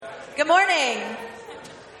Good morning.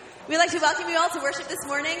 We'd like to welcome you all to worship this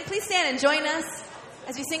morning. Please stand and join us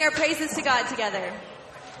as we sing our praises to God together.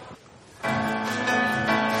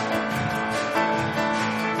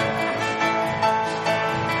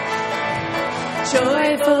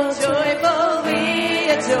 Joyful, joyful, we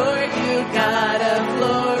adore you, God of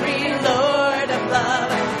glory, Lord of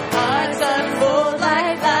love. Hearts unfold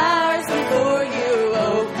like flowers before you,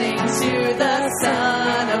 opening to the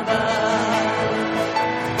sun above.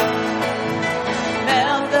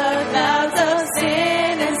 Melt the clouds of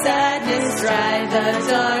sin and sadness, drive the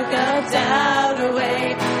dark of doubt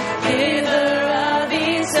away. Giver of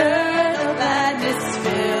eternal gladness,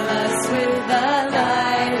 fill us with the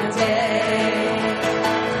light of day.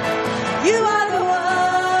 You are the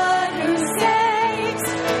one who saves.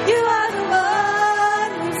 You are the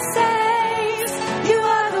one who saves. You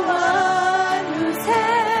are the one whose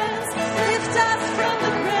hands lift us from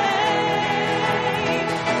the grave.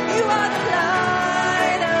 You are the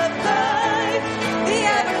light of life, the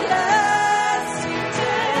everlasting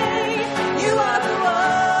day. You are the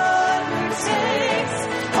one who takes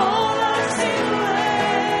all our sin away.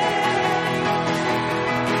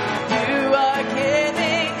 You are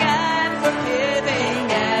giving and forgiving,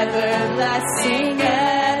 everlasting,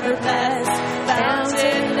 ever blessed,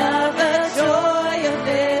 fountain of the joy of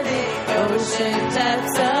living, ocean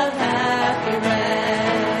depths of happiness.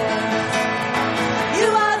 You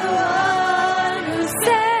are the one who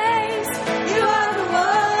saves. You are the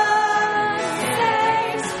one who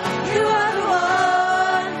saves. You are the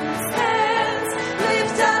one whose hands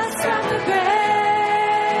lift us from the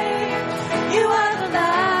grave. You are the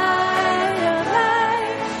light of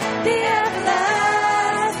life, the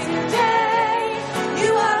everlasting day.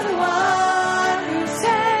 You are the one who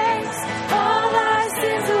takes all our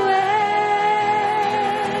sins away.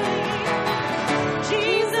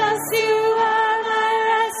 Jesus, you are my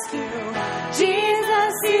rescue.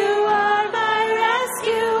 Jesus, you are my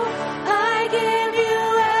rescue. I give you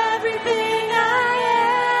everything I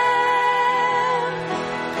am.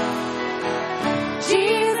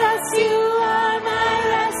 Jesus, you are my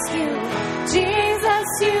rescue. Jesus,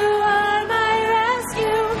 you are my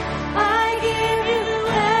rescue. I give you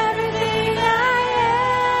everything I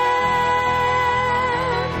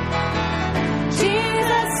am.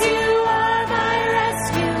 Jesus, you are my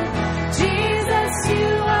rescue. Jesus, you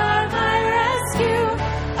are my rescue.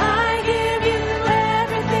 I give you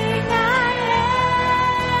everything I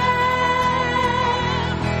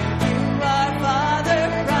am. You are Father,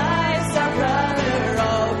 Christ, our brother,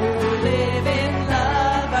 all who live in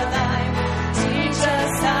love are thine. Teach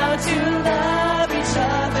us how to love each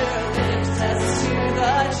other, lift us to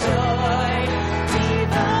the joy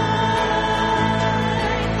divine.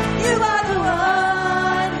 You are the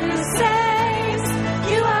one who saves.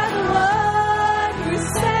 You are the one who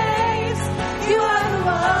saves. You are the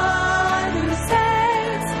one who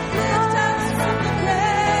saves. Lift us from the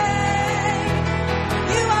grave.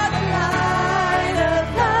 You are the light of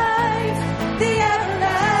life, the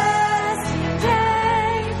everlasting day.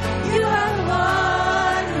 You are the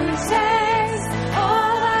one who takes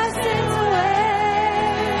all our sins away.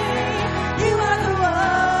 You are the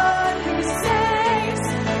one who saves.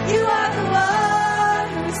 You are the one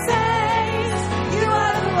who saves. You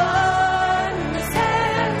are the one whose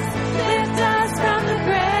hands lift us from the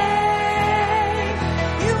grave.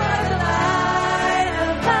 You are the light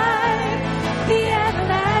of life, the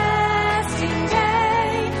everlasting day.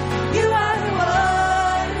 You are the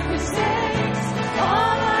one who takes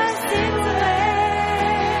all our sins away.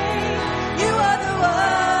 You are the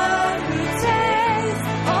one who takes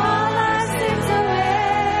all our sins away.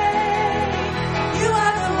 You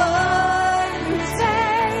are the one who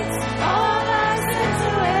takes all our sins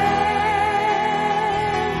away.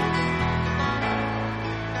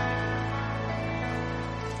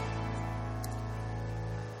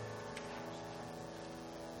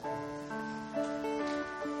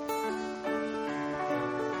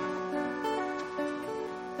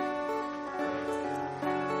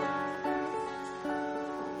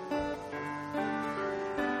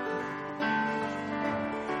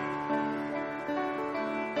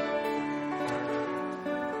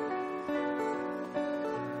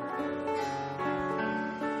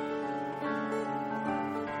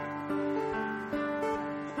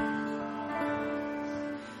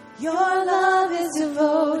 Your love is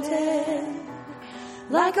devoted,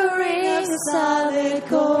 like a ring of solid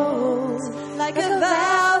gold, like a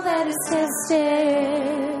vow that is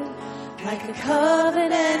tested, like a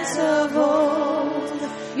covenant of old.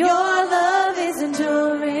 Your love is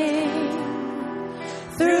enduring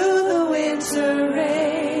through the winter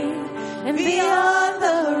rain and beyond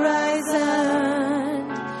the horizon.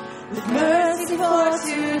 for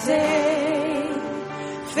today.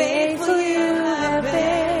 Faithful you have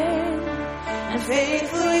been, and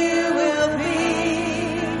faithful you will be.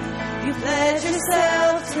 You pledge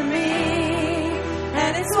yourself to me,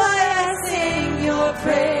 and it's why I sing your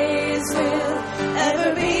praise will ever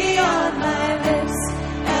be on my lips,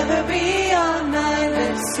 ever be on my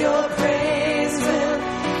lips. Your praise will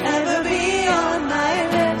ever be on my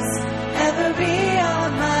lips, ever be on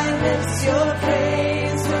my lips. Your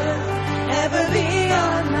praise will ever be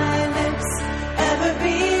on my lips, ever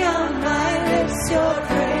be on my lips. Your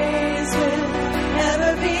praise will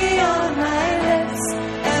ever be on my lips,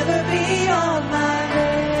 ever be on my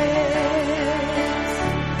lips.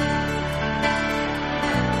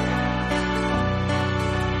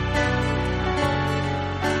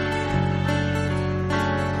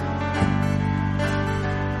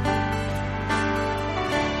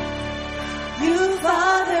 You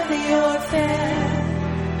father the orphan,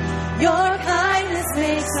 your kindness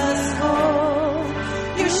makes us whole.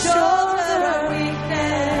 You shoulder our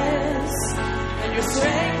weakness, and your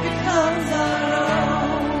strength becomes our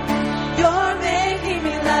own. You're making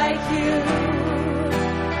me like you,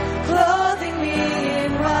 clothing me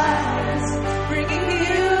in white, bringing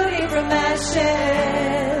beauty from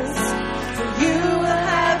ashes. For you will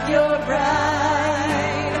have your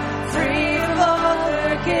bride, free from all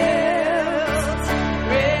her guilt,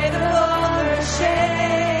 rid of all her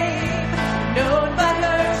shame, known by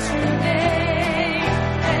her true name.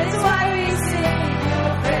 And it's why we sing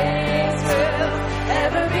your praise will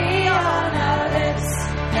ever be on our lips,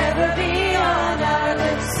 ever be on our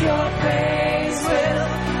lips. Your praise will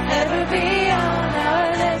ever be on our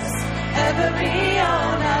lips, ever be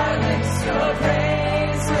on our lips. Your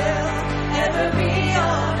praise will ever be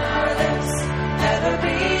on our lips, ever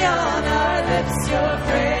be on our lips. Your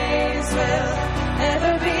praise will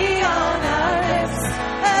ever be on our lips,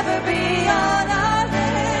 ever be on our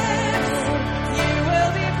lips. You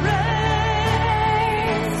will be praised,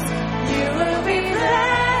 you will be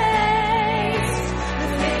praised.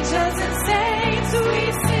 With angels and saints we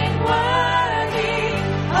sing, worthy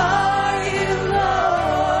are you,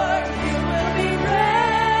 Lord. You will be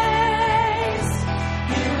praised,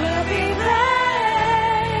 you will be praised.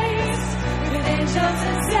 With angels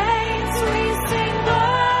and saints we sing,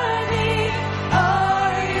 worthy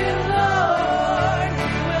are you, Lord.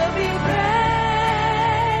 You will be praised,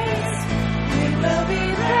 you will be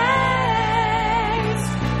praised.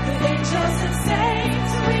 With angels and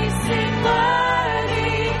saints we sing,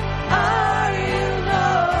 worthy are you,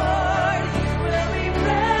 Lord. You will be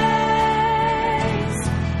praised,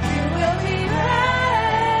 you will be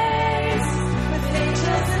praised. With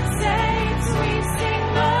angels and saints we sing,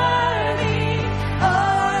 worthy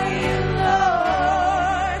are you,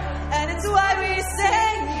 Lord. And it's why we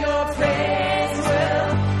sing your praise will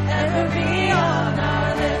ever be on our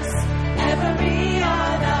lips, ever be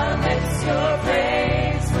on our lips. Your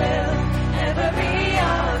praise will ever be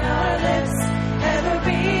on our lips, ever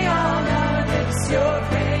be on our lips. Your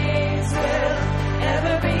praise will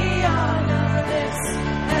ever be on our lips,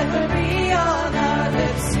 ever be on our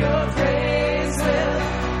lips. Your praise will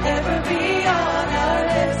ever be on our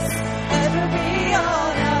lips, ever be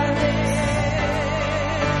on our lips.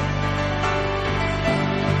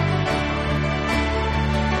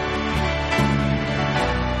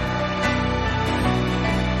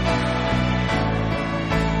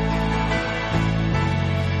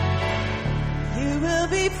 You will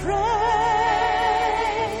be praised,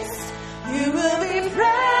 you will be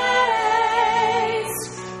praised.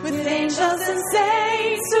 With angels and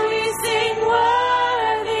saints we sing,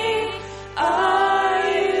 worthy are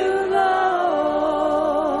you, Lord.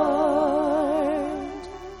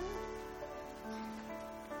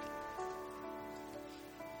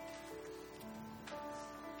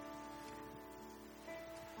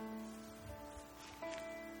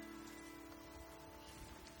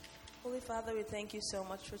 Holy Father, we thank you so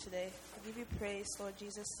much for today. We give you praise, Lord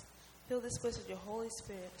Jesus. Fill this place with your Holy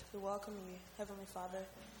Spirit. We welcome you, Heavenly Father.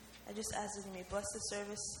 I just ask that you may bless this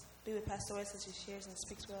service, be with Pastor West as he shares and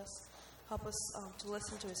speaks with us. Help us to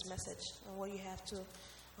listen to his message and what you have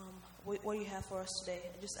for us today.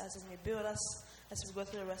 I just ask that you may be with us as we go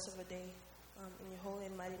through the rest of the day. In your holy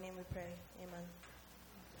and mighty name we pray. Amen.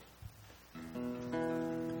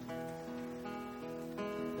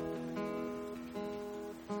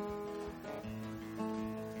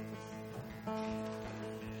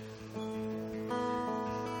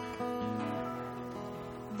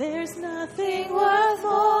 There's nothing worth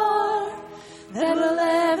more that will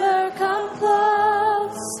ever come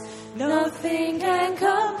close. Nothing can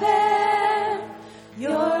compare.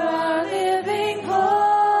 You're our living hope.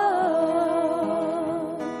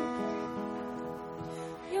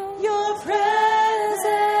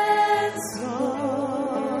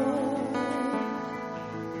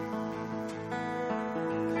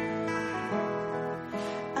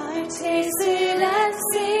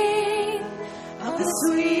 the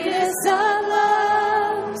sweetest of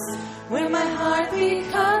loves, where my heart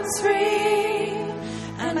becomes free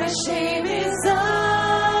and my shame is undone.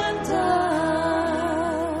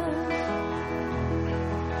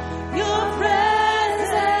 Your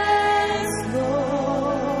presence,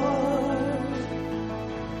 Lord.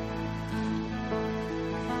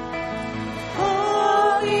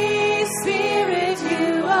 Holy Spirit, you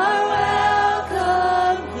are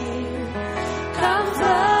welcome here. Come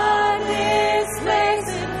flood this place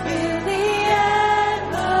and fill the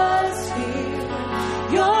atmosphere.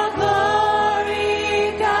 Your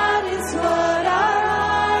glory, God, is what our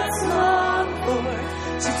hearts long for.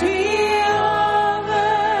 To be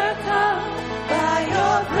overcome by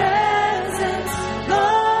your presence,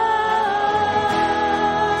 Lord.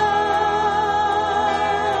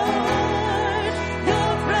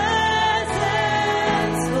 Your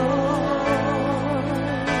presence, Lord.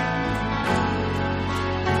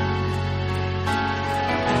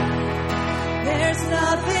 There's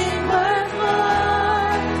nothing worth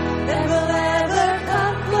more that will ever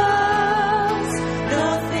come close.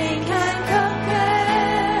 Nothing can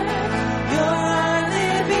compare. You're our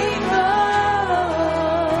living hope.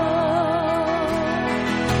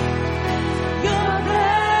 Your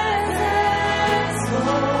presence,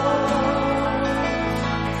 Lord.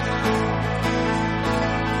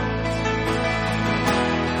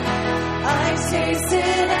 I've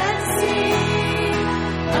tasted and seen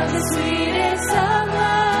of the sweetest of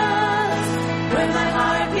loves, where my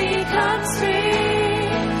heart becomes free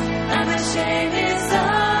and my shame is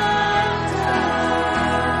undone.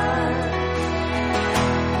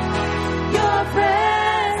 Your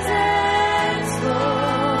presence, Lord.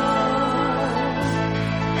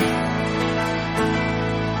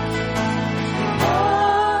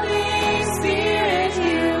 Holy Spirit,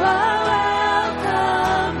 you are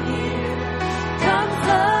welcome here. Come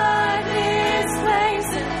flood this place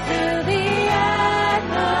and fill the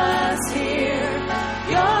atmosphere.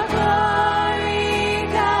 Your glory,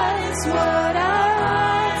 God, is what our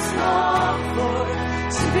hearts long for.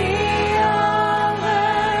 To be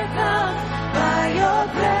overcome by your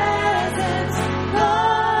presence,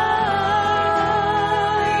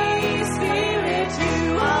 Holy Spirit, you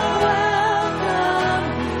are welcome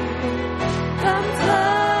here. Come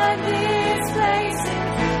flood this place and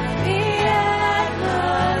fill the atmosphere.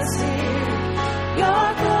 Your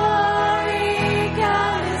glory,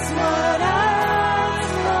 God, is what our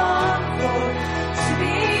hearts long for. To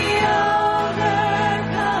be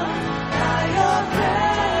overcome by your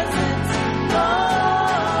presence,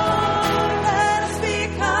 Lord. Let us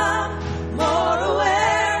become more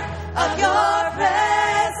aware of your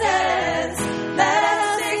presence. Let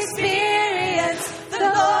us experience the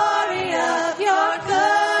glory of your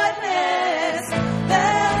goodness.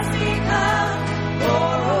 Let us become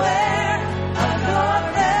more aware of your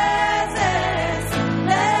presence.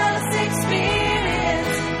 Let us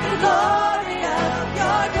experience the glory of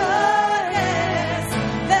your goodness.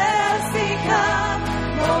 Let us become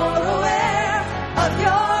more aware of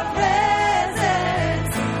your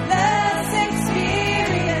presence. Let us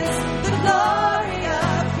experience the glory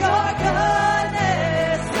of your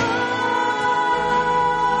goodness, Lord.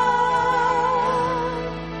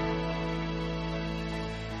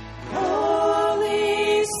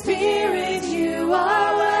 Holy Spirit, you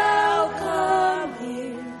are welcome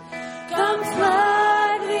here. Come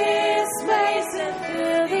flood this place and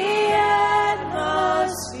fill the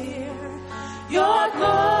atmosphere. Your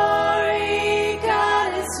glory, God,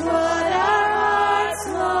 is what our hearts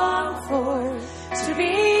long for. To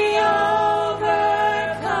be overcome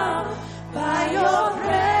by your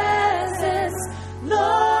presence,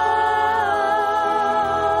 Lord.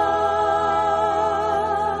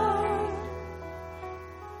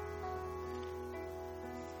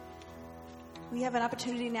 We have an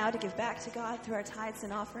opportunity now to give back to God through our tithes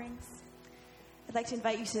and offerings. I'd like to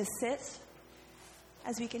invite you to sit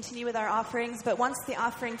as we continue with our offerings, but once the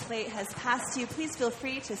offering plate has passed you, please feel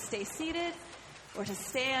free to stay seated or to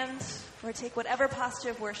stand or take whatever posture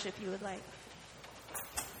of worship you would like.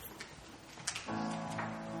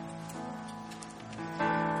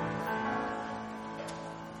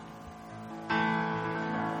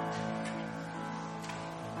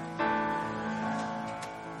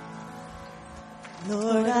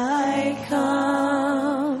 Lord, I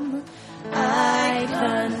come, I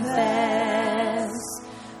confess,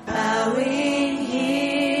 bowing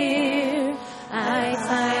here, I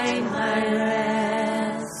find my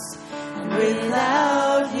rest, and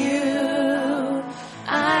without you,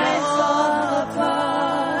 I fall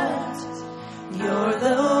apart. You're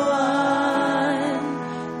the one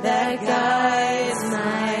that guides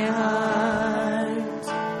my heart.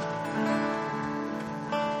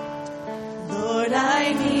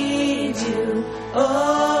 I need you.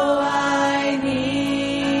 Oh, I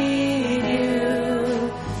need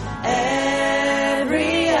you.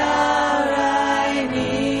 Every hour I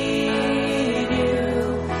need you.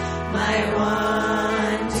 My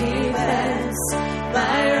one defense,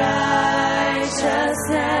 my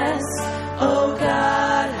righteousness. Oh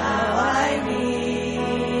God, how I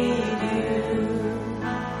need you.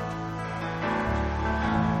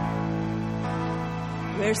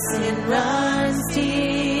 Where sin runs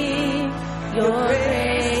deep, your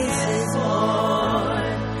grace is more.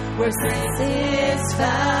 Where sin is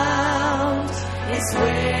found is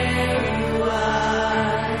where you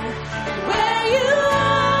are. Where you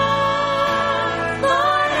are,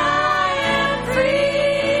 Lord, I am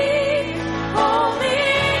free.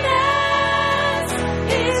 Holiness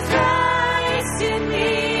is Christ in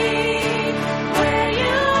me. Where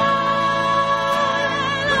you are,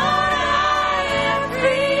 Lord, I am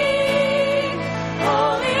free.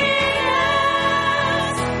 Holiness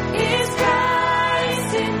is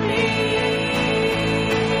Christ in me.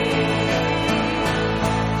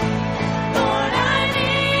 Lord, I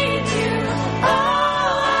need you.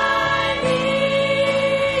 Oh, I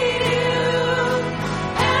need you.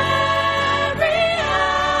 Every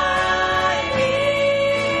hour I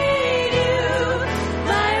need you.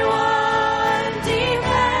 My one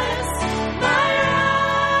defense, my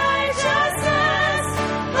righteousness.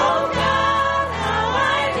 Oh God, how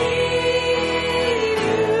I need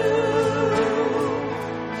you.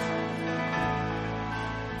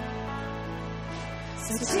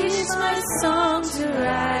 So teach my song to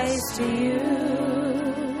rise to you.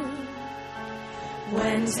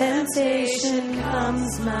 When temptation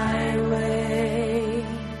comes my way,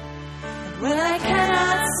 and when I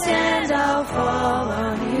cannot stand, I'll fall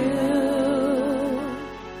on you.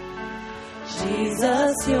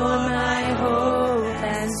 Jesus, you're my hope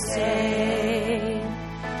and stay.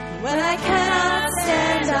 When I cannot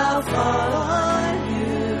stand, I'll fall on you.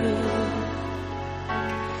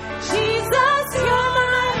 Jesus, you're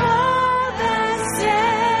my hope and stay.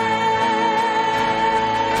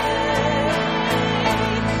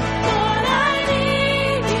 Lord, I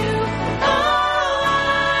need you. Oh,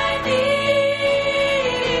 I need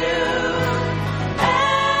you.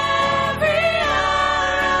 Every hour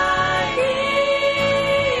I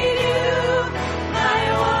need you. My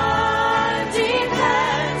one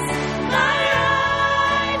defense, my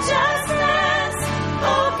righteousness.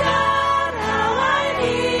 Oh God, how I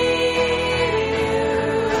need you.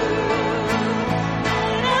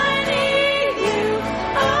 Lord, I need you.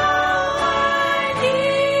 Oh, I need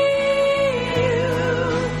you.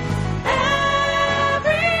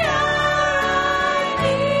 Every hour I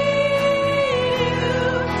need you.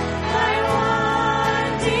 My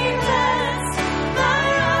one defense, my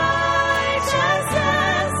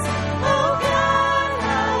righteousness. Oh God,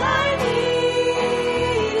 how I need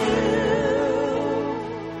you.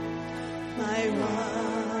 My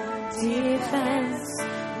one defense,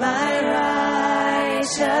 my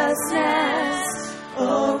righteousness.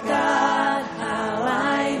 Oh God, how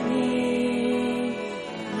I need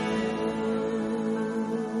you.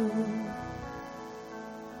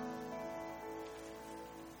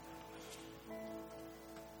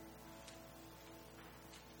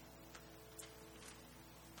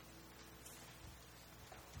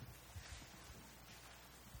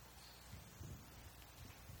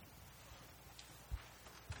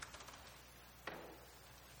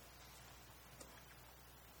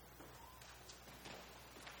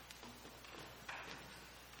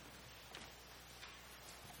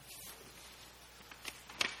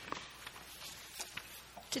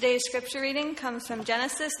 Today's scripture reading comes from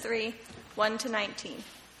Genesis 3, 1-19.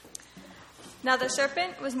 Now the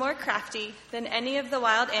serpent was more crafty than any of the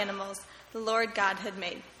wild animals the Lord God had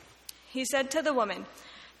made. He said to the woman,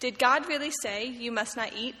 "Did God really say you must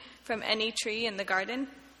not eat from any tree in the garden?"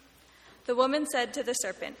 The woman said to the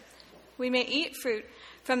serpent, "We may eat fruit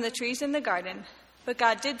from the trees in the garden, but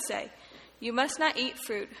God did say, you must not eat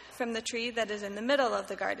fruit from the tree that is in the middle of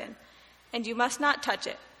the garden, and you must not touch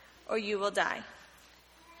it, or you will die."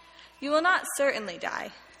 "You will not certainly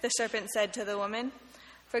die," the serpent said to the woman,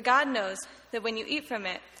 "for God knows that when you eat from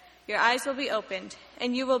it, your eyes will be opened,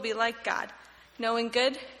 and you will be like God, knowing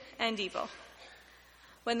good and evil."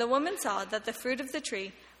 When the woman saw that the fruit of the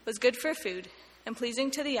tree was good for food and pleasing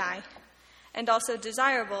to the eye, and also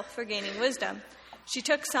desirable for gaining wisdom, she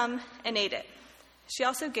took some and ate it. She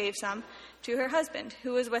also gave some to her husband,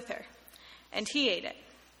 who was with her, and he ate it.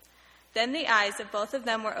 Then the eyes of both of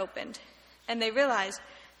them were opened, and they realized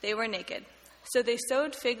they were naked. So they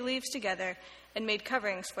sewed fig leaves together and made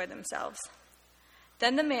coverings for themselves.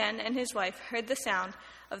 Then the man and his wife heard the sound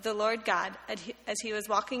of the Lord God as he was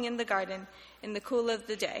walking in the garden in the cool of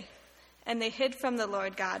the day. And they hid from the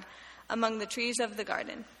Lord God among the trees of the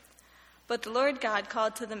garden. But the Lord God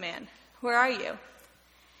called to the man, "Where are you?"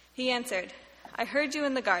 He answered, "I heard you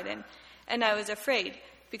in the garden, and I was afraid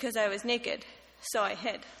because I was naked, so I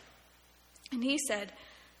hid." And he said,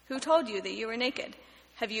 "Who told you that you were naked?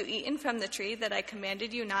 Have you eaten from the tree that I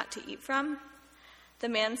commanded you not to eat from?" The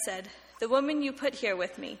man said, "The woman you put here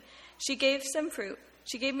with me, she gave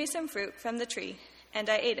me some fruit from the tree, and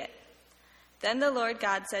I ate it." Then the Lord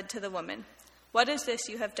God said to the woman, "What is this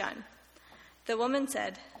you have done?" The woman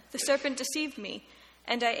said, "The serpent deceived me,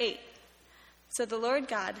 and I ate." So the Lord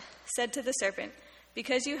God said to the serpent,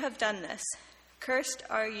 "Because you have done this, cursed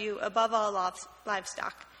are you above all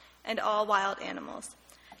livestock and all wild animals.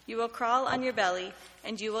 You will crawl on your belly,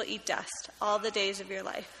 and you will eat dust all the days of your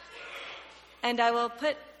life. And I will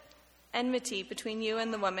put enmity between you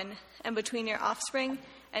and the woman, and between your offspring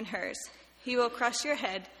and hers. He will crush your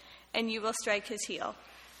head, and you will strike his heel."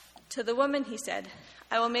 To the woman he said,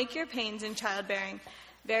 "I will make your pains in childbearing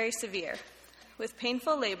very severe. With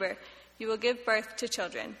painful labor you will give birth to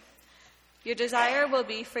children. Your desire will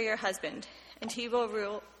be for your husband, and he will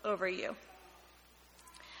rule over you."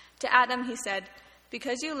 To Adam he said,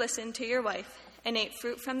 "Because you listened to your wife and ate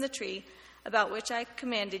fruit from the tree about which I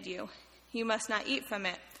commanded you, you must not eat from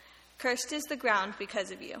it. Cursed is the ground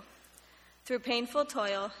because of you. Through painful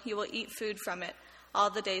toil you will eat food from it all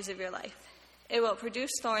the days of your life. It will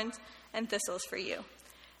produce thorns and thistles for you,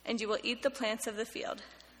 and you will eat the plants of the field.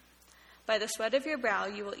 By the sweat of your brow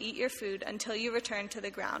you will eat your food until you return to the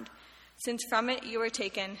ground, since from it you were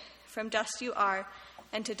taken, from dust you are,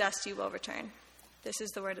 and to dust you will return." This is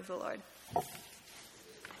the word of the Lord.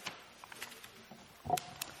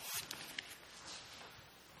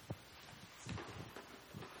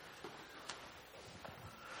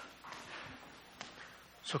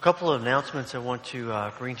 So a couple of announcements I want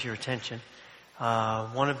to bring to your attention.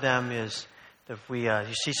 One of them is that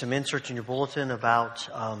you see some inserts in your bulletin about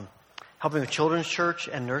helping with children's church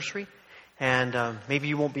and nursery. And maybe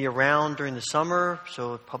you won't be around during the summer,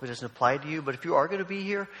 so it probably doesn't apply to you. But if you are going to be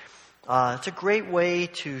here, it's a great way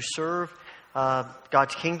to serve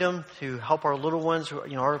God's kingdom, to help our little ones.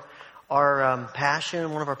 You know, our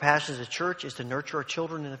passion, one of our passions at church is to nurture our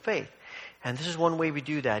children in the faith. And this is one way we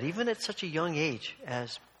do that, even at such a young age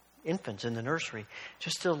as infants in the nursery,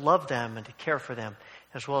 just to love them and to care for them,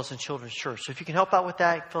 as well as in children's church. So if you can help out with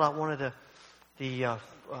that, fill out one of the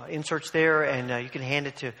inserts there, and you can hand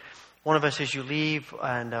it to one of us as you leave,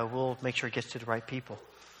 and we'll make sure it gets to the right people.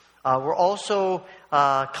 We're also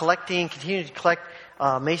continuing to collect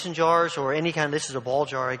mason jars, or any kind. This is a ball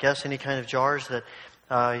jar, I guess. Any kind of jars that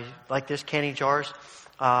like this, canning jars,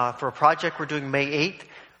 for a project we're doing May 8th.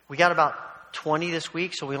 We got about 20 this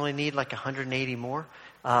week, so we only need like 180 more.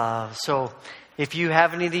 So if you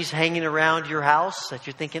have any of these hanging around your house that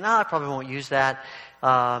you're thinking, I probably won't use that,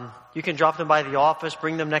 you can drop them by the office,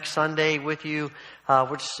 bring them next Sunday with you.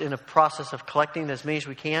 We're just in a process of collecting as many as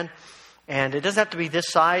we can. And it doesn't have to be this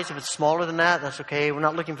size. If it's smaller than that, that's okay. We're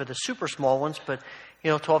not looking for the super small ones, but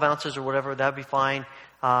 12 ounces or whatever, that'd be fine.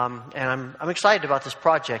 And I'm excited about this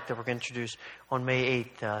project that we're going to introduce on May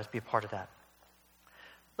 8th to be a part of that.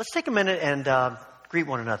 Let's take a minute and greet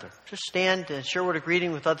one another. Just stand and share a word of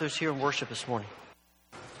greeting with others here in worship this morning.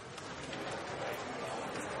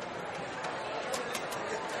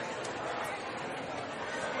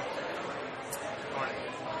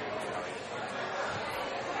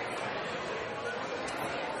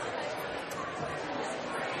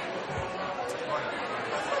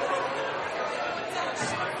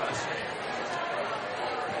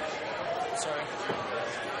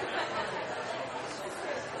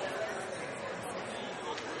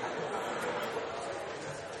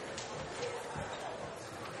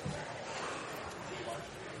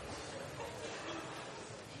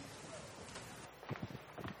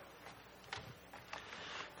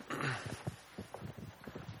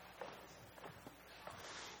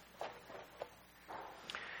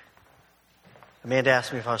 Amanda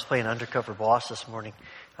asked me if I was playing undercover boss this morning,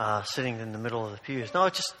 sitting in the middle of the pews. No,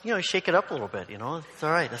 just, shake it up a little bit, It's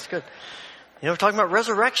all right. That's good. We're talking about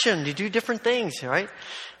resurrection. You do different things, right?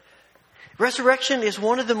 Resurrection is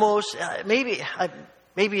one of the most, maybe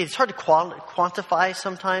it's hard to quantify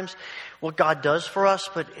sometimes what God does for us,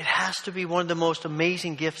 but it has to be one of the most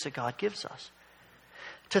amazing gifts that God gives us.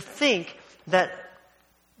 To think that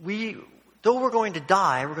though we're going to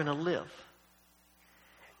die, we're going to live.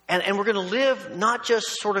 And we're going to live not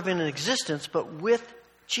just sort of in an existence, but with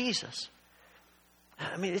Jesus.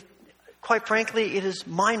 I mean, quite frankly, it is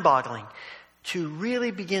mind-boggling to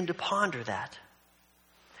really begin to ponder that.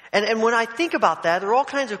 And when I think about that, there are all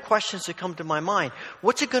kinds of questions that come to my mind.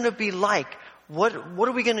 What's it going to be like? What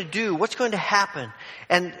are we going to do? What's going to happen?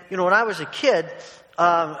 And, when I was a kid,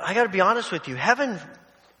 I got to be honest with you, heaven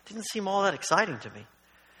didn't seem all that exciting to me.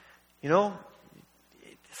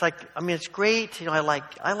 It's like, it's great. I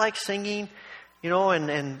like singing,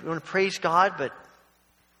 and we want to praise God, but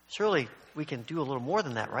surely we can do a little more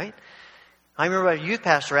than that, right? I remember a youth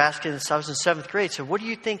pastor asking, I was in 7th grade, so what do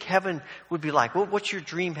you think heaven would be like? What's your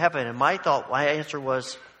dream heaven? And my answer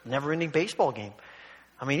was never-ending baseball game.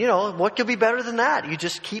 What could be better than that? You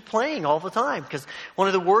just keep playing all the time. Because one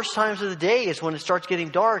of the worst times of the day is when it starts getting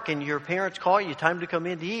dark and your parents call you, time to come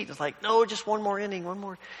in to eat. It's like, no, just one more inning, one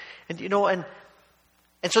more. And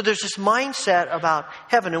so there's this mindset about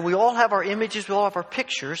heaven. And we all have our images, we all have our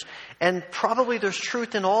pictures. And probably there's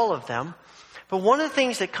truth in all of them. But one of the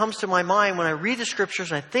things that comes to my mind when I read the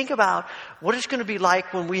scriptures and I think about what it's going to be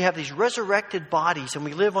like when we have these resurrected bodies and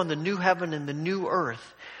we live on the new heaven and the new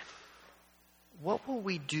earth, what will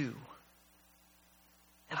we do?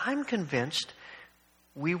 And I'm convinced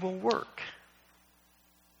we will work.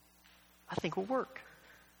 I think we'll work.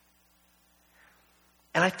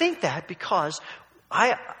 And I think that because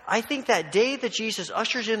I think that day that Jesus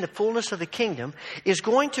ushers in the fullness of the kingdom is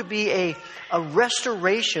going to be a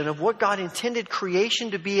restoration of what God intended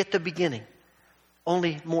creation to be at the beginning,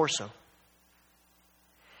 only more so.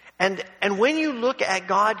 And when you look at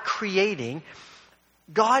God creating,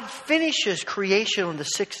 God finishes creation on the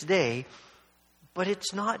 6th day, but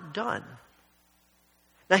it's not done.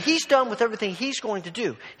 Now, He's done with everything He's going to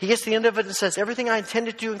do. He gets to the end of it and says, everything I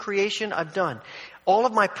intended to do in creation, I've done. All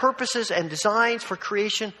of my purposes and designs for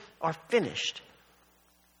creation are finished.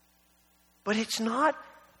 But it's not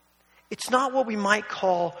what we might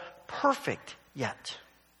call perfect yet.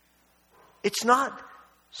 We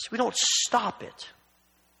don't stop it.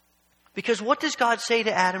 Because what does God say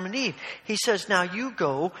to Adam and Eve? He says, now you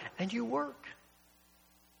go and you work.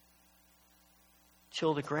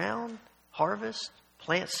 Till the ground, harvest,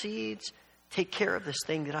 plant seeds, take care of this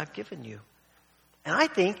thing that I've given you. And I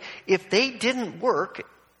think if they didn't work,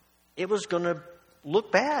 it was going to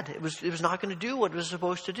look bad. It was not going to do what it was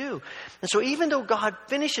supposed to do. And so even though God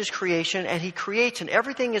finishes creation and He creates and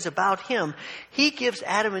everything is about Him, He gives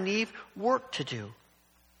Adam and Eve work to do.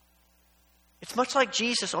 It's much like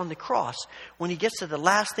Jesus on the cross. When He gets to the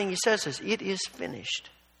last thing He says is, it is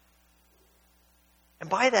finished. And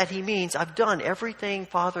by that He means, I've done everything,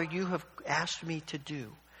 Father, you have asked me to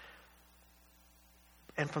do.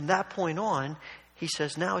 And from that point on, He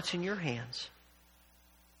says, now it's in your hands.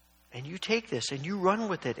 And you take this and you run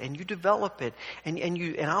with it and you develop it and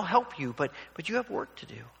I'll help you, but you have work to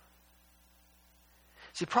do.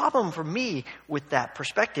 See, the problem for me with that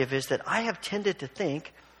perspective is that I have tended to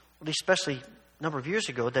think, especially a number of years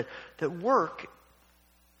ago, that work's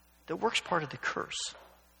part of the curse.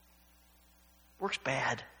 Work's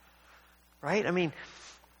bad. Right? I mean,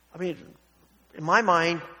 in my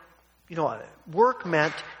mind, work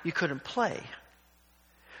meant you couldn't play.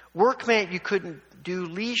 Work meant you couldn't do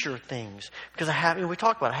leisure things. Because we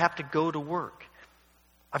talk about it, I have to go to work.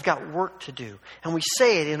 I've got work to do. And we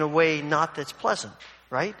say it in a way not that's pleasant,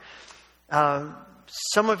 right?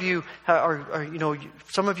 Some of you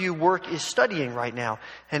some of you work is studying right now.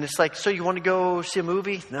 And it's like, so you want to go see a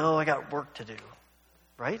movie? No, I got work to do.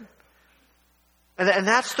 Right? And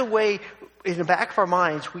that's the way, in the back of our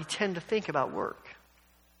minds, we tend to think about work.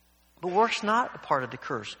 But work's not a part of the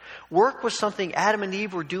curse. Work was something Adam and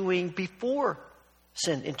Eve were doing before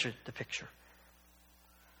sin entered the picture.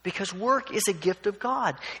 Because work is a gift of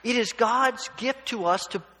God. It is God's gift to us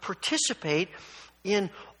to participate in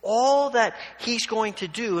all that He's going to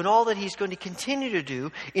do and all that He's going to continue to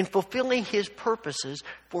do in fulfilling His purposes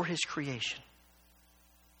for His creation.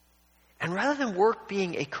 And rather than work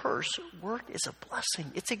being a curse, work is a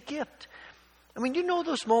blessing. It's a gift. I mean,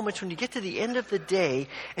 those moments when you get to the end of the day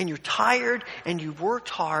and you're tired and you've worked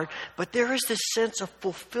hard, but there is this sense of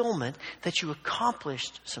fulfillment that you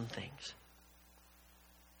accomplished some things.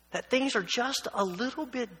 That things are just a little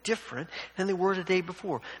bit different than they were the day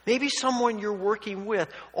before. Maybe someone you're working with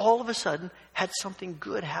all of a sudden had something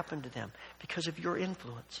good happen to them because of your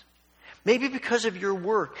influence. Maybe because of your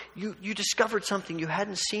work, you discovered something you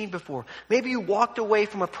hadn't seen before. Maybe you walked away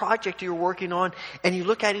from a project you were working on and you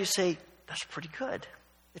look at it and you say, that's pretty good.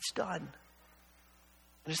 It's done.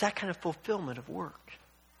 There's that kind of fulfillment of work.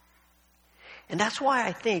 And that's why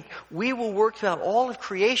I think we will work throughout all of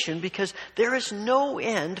creation, because there is no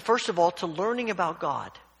end, first of all, to learning about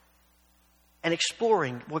God and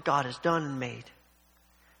exploring what God has done and made.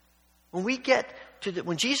 When we get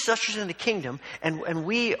when Jesus ushers in the kingdom and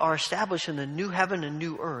we are established in the new heaven and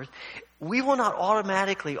new earth, we will not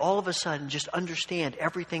automatically, all of a sudden, just understand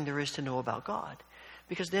everything there is to know about God,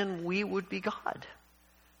 because then we would be God.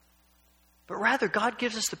 But rather, God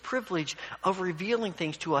gives us the privilege of revealing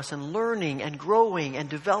things to us and learning and growing and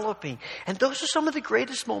developing. And those are some of the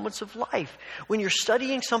greatest moments of life. When you're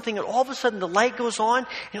studying something and all of a sudden the light goes on, and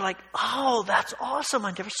you're like, oh, that's awesome.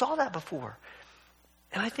 I never saw that before.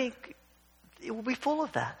 And I think it will be full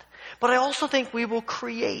of that. But I also think we will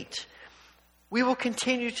create. We will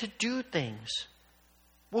continue to do things.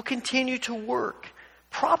 We'll continue to work,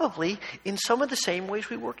 probably in some of the same ways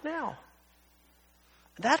we work now.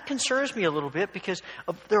 That concerns me a little bit, because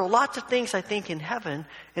there are lots of things I think in heaven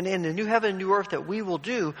and in the new heaven and new earth that we will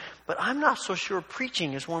do, but I'm not so sure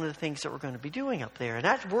preaching is one of the things that we're going to be doing up there. And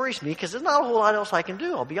that worries me, because there's not a whole lot else I can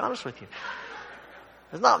do, I'll be honest with you.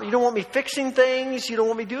 You don't want me fixing things, you don't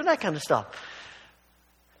want me doing that kind of stuff.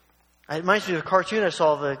 It reminds me of a cartoon I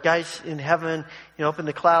saw, the guy's in heaven, up in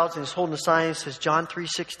the clouds, and he's holding a sign that says John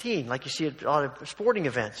 3:16, like you see at a lot of sporting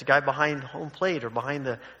events, the guy behind home plate or behind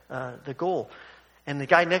the goal. And the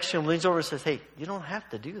guy next to him leans over and says, hey, you don't have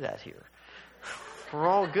to do that here. We're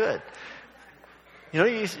all good.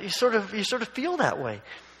 You sort of feel that way.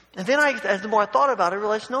 And then the more I thought about it, I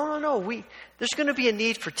realized, no. There's going to be a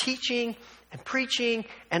need for teaching and preaching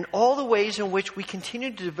and all the ways in which we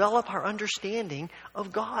continue to develop our understanding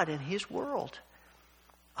of God and His world.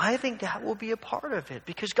 I think that will be a part of it,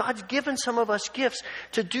 because God's given some of us gifts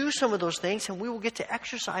to do some of those things, and we will get to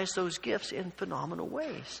exercise those gifts in phenomenal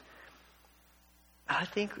ways. I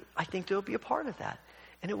think there'll be a part of that,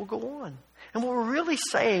 and it will go on. And what we're really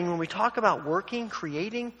saying when we talk about working,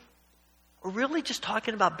 creating, we're really just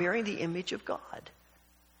talking about bearing the image of God.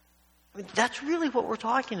 I mean, that's really what we're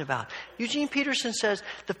talking about. Eugene Peterson says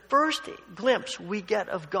the first glimpse we get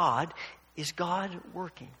of God is God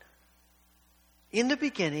working. In the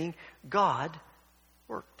beginning, God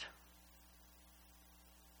worked.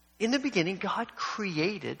 In the beginning, God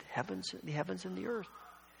created the heavens and the earth.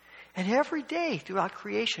 And every day throughout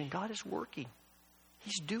creation, God is working.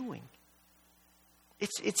 He's doing.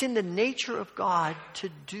 It's in the nature of God to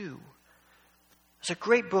do. It's a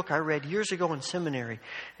great book I read years ago in seminary.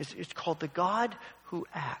 It's called The God Who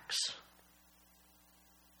Acts.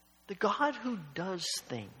 The God who does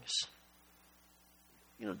things.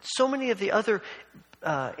 So many of the other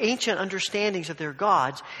ancient understandings of their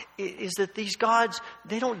gods is that these gods,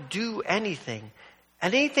 they don't do anything.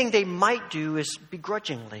 And anything they might do is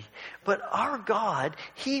begrudgingly. But our God,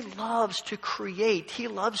 He loves to create. He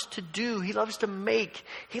loves to do. He loves to make.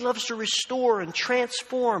 He loves to restore and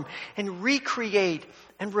transform and recreate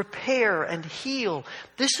and repair and heal.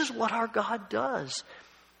 This is what our God does.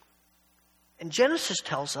 And Genesis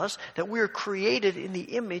tells us that we are created in the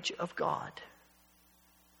image of God.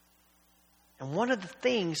 And one of the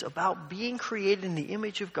things about being created in the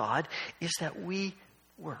image of God is that we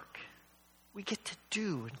work. We get to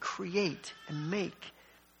do and create and make.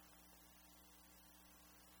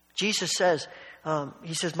 Jesus says,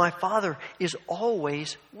 my Father is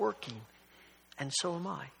always working, and so am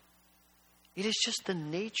I. It is just the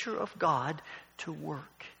nature of God to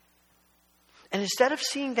work. And instead of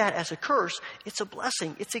seeing that as a curse, it's a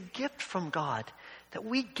blessing. It's a gift from God that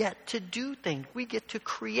we get to do things. We get to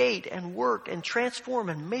create and work and transform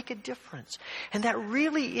and make a difference. And that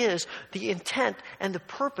really is the intent and the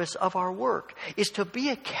purpose of our work, is to be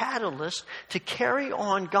a catalyst to carry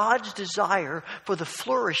on God's desire for the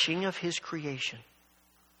flourishing of His creation.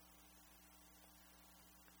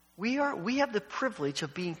 We have the privilege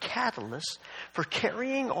of being catalysts for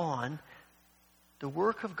carrying on the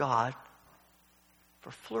work of God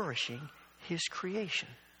for flourishing His creation.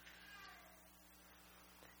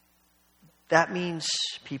 That means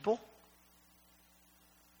people.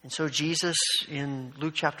 And so Jesus, in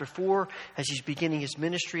Luke chapter 4, as He's beginning His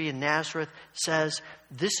ministry in Nazareth, says,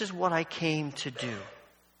 this is what I came to do.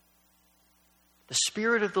 The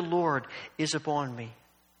Spirit of the Lord is upon me,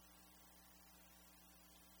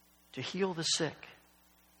 to heal the sick,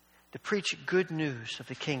 to preach good news of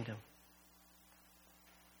the kingdom,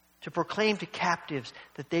 to proclaim to captives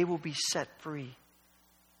that they will be set free,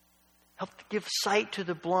 help to give sight to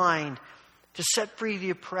the blind, to set free the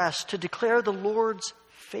oppressed, to declare the Lord's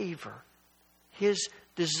favor, His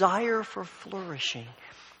desire for flourishing.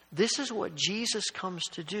 This is what Jesus comes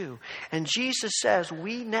to do. And Jesus says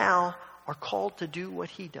we now are called to do what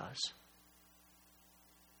He does.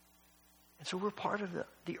 And so we're part of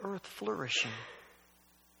the earth flourishing.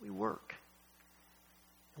 We work.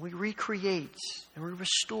 And we recreate. And we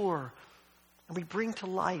restore. And we bring to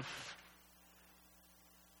life.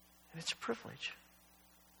 And it's a privilege.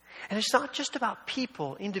 And it's not just about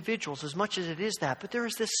people, individuals, as much as it is that, but there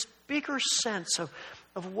is this bigger sense of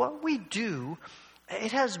of what we do,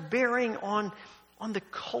 it has bearing on the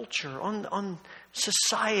culture, on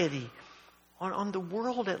society, on the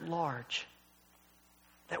world at large.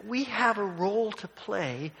 That we have a role to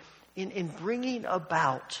play in bringing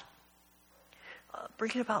about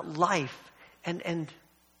life and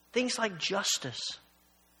things like justice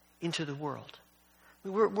into the world.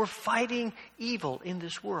 We're fighting evil in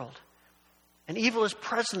this world. And evil is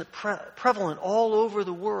prevalent all over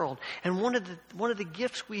the world. And one of the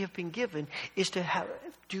gifts we have been given is to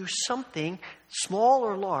do something, small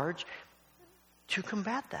or large, to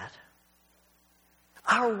combat that.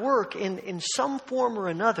 Our work in some form or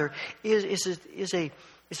another is a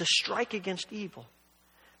strike against evil.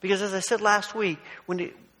 Because as I said last week, when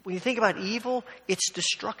you think about evil, it's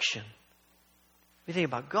destruction. When you think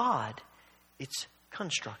about God, it's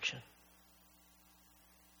construction.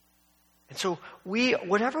 And so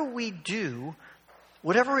whatever we do,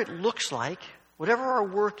 whatever it looks like, whatever our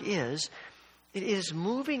work is, it is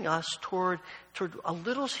moving us toward a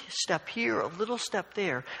little step here, a little step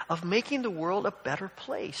there, of making the world a better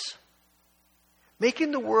place.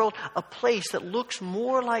 Making the world a place that looks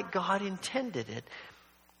more like God intended it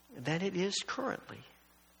than it is currently.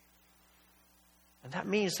 And that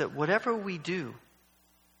means that whatever we do,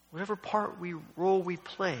 whatever role we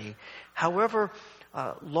play, however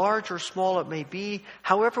large or small it may be,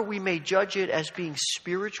 however we may judge it as being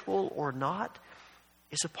spiritual or not,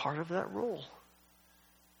 is a part of that role.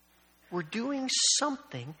 We're doing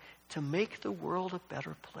something to make the world a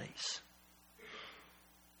better place.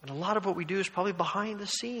 And a lot of what we do is probably behind the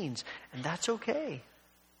scenes, and that's okay.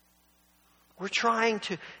 We're trying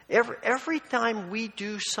to, every time we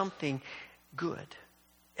do something good,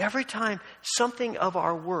 every time something of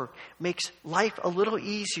our work makes life a little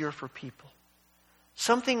easier for people,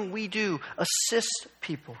 something we do assists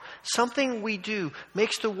people, something we do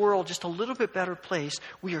makes the world just a little bit better place,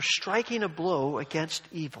 we are striking a blow against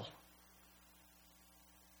evil.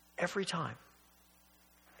 Every time.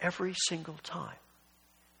 Every single time.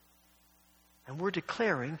 And we're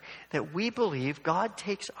declaring that we believe God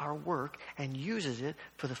takes our work and uses it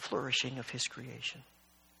for the flourishing of His creation.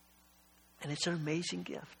 And it's an amazing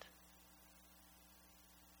gift.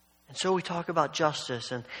 And so we talk about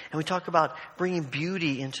justice and we talk about bringing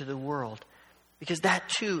beauty into the world, because that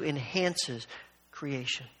too enhances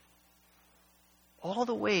creation. All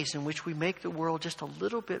the ways in which we make the world just a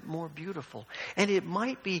little bit more beautiful. And it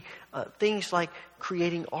might be things like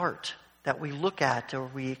creating art that we look at or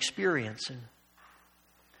we experience.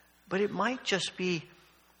 But it might just be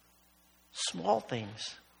small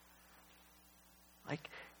things like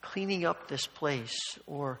cleaning up this place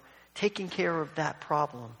or taking care of that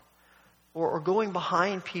problem or going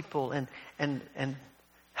behind people and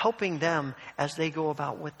helping them as they go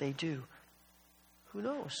about what they do. Who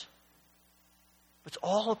knows? It's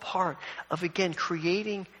all a part of, again,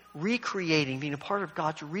 recreating, being a part of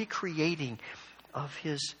God's recreating of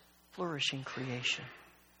His flourishing creation.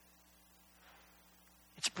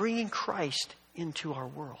 It's bringing Christ into our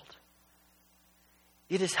world.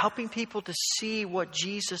 It is helping people to see what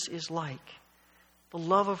Jesus is like. The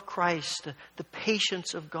love of Christ, the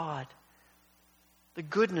patience of God, the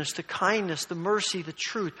goodness, the kindness, the mercy, the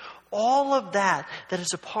truth. All of that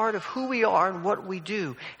is a part of who we are and what we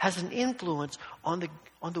do has an influence on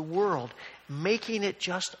the world, making it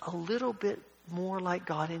just a little bit more like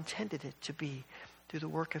God intended it to be through the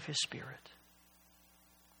work of His Spirit.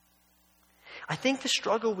 I think the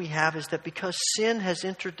struggle we have is that because sin has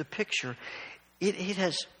entered the picture, it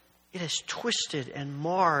has twisted and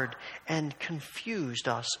marred and confused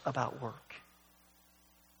us about work.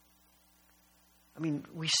 I mean,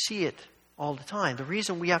 we see it all the time. The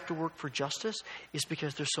reason we have to work for justice is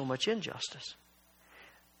because there's so much injustice.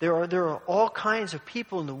 There are all kinds of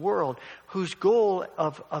people in the world whose goal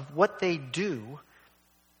of what they do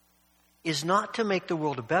is not to make the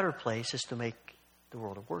world a better place, it's to make the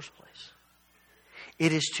world a worse place.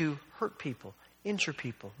 It is to hurt people, injure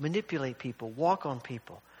people, manipulate people, walk on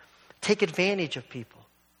people, take advantage of people.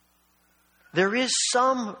 There is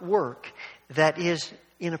some work that is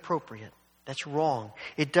inappropriate. That's wrong.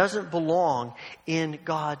 It doesn't belong in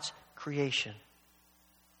God's creation.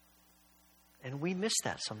 And we miss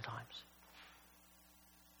that sometimes.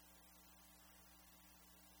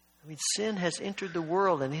 I mean, sin has entered the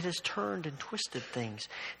world and it has turned and twisted things.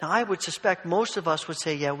 Now, I would suspect most of us would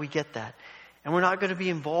say, yeah, we get that. And we're not going to be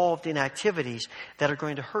involved in activities that are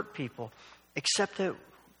going to hurt people, except that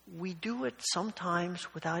we do it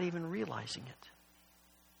sometimes without even realizing it.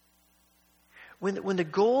 When the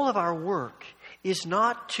goal of our work is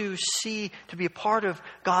not to be a part of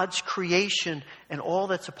God's creation and all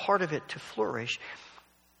that's a part of it to flourish,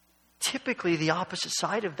 typically the opposite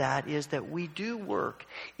side of that is that we do work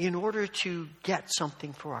in order to get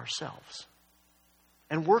something for ourselves.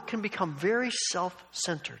 And work can become very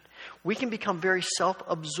self-centered. We can become very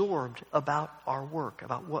self-absorbed about our work,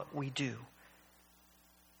 about what we do.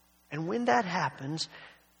 And when that happens,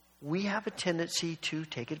 we have a tendency to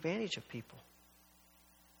take advantage of people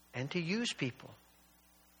and to use people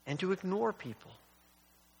and to ignore people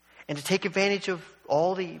and to take advantage of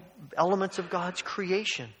all the elements of God's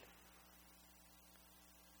creation.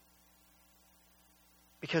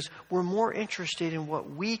 Because we're more interested in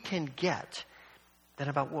what we can get than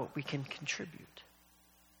about what we can contribute.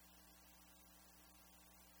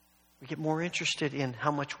 We get more interested in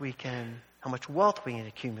how much wealth we can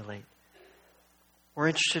accumulate. We're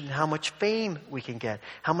interested in how much fame we can get,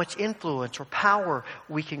 how much influence or power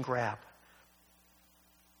we can grab.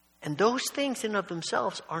 And those things in and of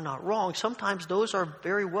themselves are not wrong. Sometimes those are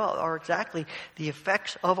exactly the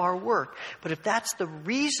effects of our work. But if that's the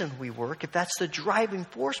reason we work, if that's the driving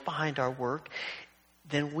force behind our work,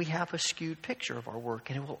 then we have a skewed picture of our work,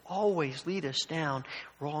 and it will always lead us down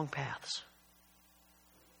wrong paths.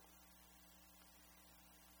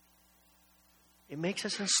 It makes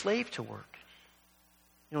us enslaved to work.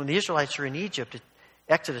 When the Israelites are in Egypt,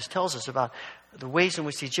 Exodus tells us about the ways in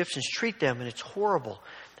which the Egyptians treat them, and it's horrible.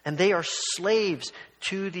 And they are slaves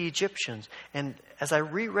to the Egyptians. And as I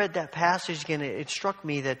reread that passage again, it struck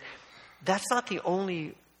me that that's not the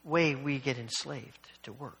only way we get enslaved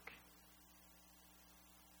to work.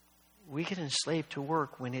 We get enslaved to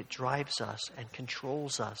work when it drives us and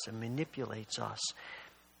controls us and manipulates us.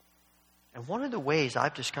 And one of the ways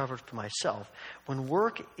I've discovered for myself, when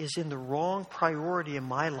work is in the wrong priority in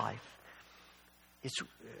my life,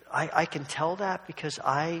 I can tell that because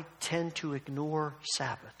I tend to ignore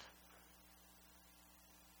Sabbath.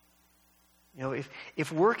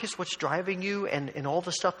 If work is what's driving you and all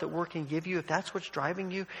the stuff that work can give you, if that's what's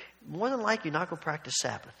driving you, more than likely you're not going to practice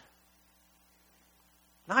Sabbath.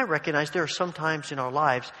 And I recognize there are some times in our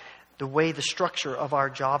lives, the way the structure of our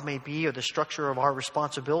job may be or the structure of our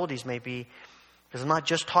responsibilities may be, because I'm not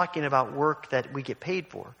just talking about work that we get paid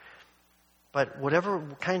for, but whatever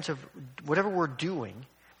we're doing,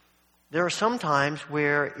 there are some times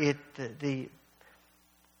where the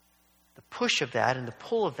push of that and the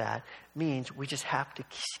pull of that means we just have to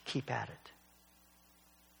keep at it.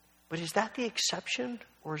 But is that the exception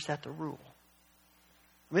or is that the rule?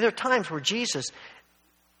 I mean, there are times where Jesus,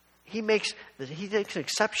 he takes an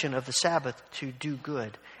exception of the Sabbath to do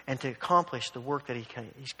good and to accomplish the work that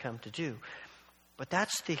he's come to do. But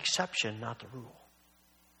that's the exception, not the rule.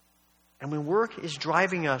 And when work is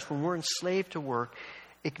driving us, when we're enslaved to work,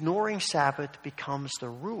 ignoring Sabbath becomes the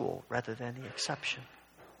rule rather than the exception.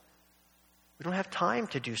 We don't have time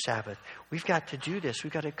to do Sabbath. We've got to do this.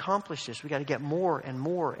 We've got to accomplish this. We've got to get more and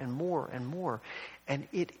more and more and more. And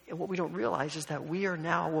what we don't realize is that we are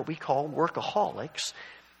now what we call workaholics,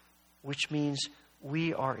 which means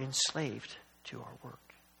we are enslaved to our work.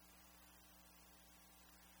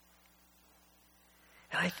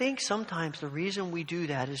 And I think sometimes the reason we do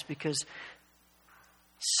that is because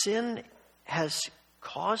sin has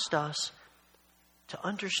caused us to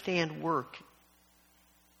understand work,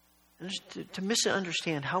 to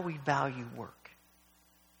misunderstand how we value work.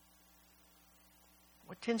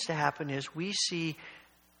 What tends to happen is we see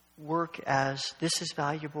work as this is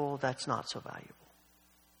valuable, that's not so valuable.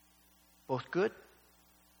 Both good,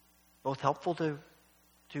 both helpful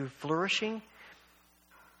to flourishing,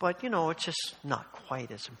 but, it's just not quite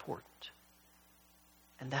as important.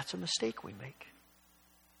 And that's a mistake we make.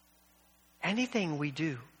 Anything we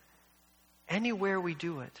do, anywhere we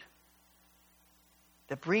do it,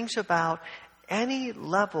 that brings about any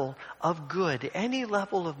level of good, any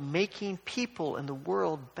level of making people in the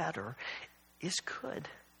world better is good.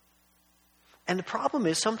 And the problem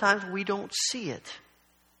is sometimes we don't see it.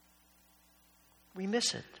 We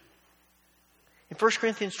miss it. In 1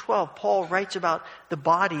 Corinthians 12, Paul writes about the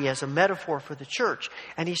body as a metaphor for the church.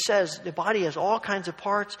 And he says the body has all kinds of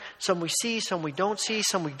parts. Some we see, some we don't see,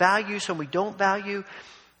 some we value, some we don't value.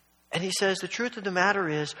 And he says the truth of the matter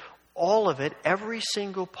is all of it, every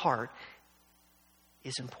single part,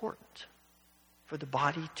 is important for the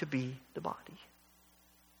body to be the body.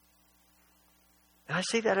 And I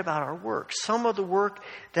say that about our work. Some of the work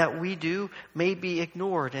that we do may be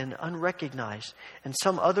ignored and unrecognized. And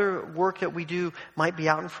some other work that we do might be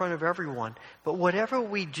out in front of everyone. But whatever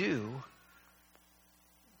we do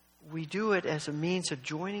it as a means of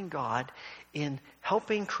joining God in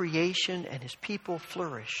helping creation and His people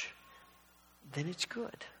flourish. Then it's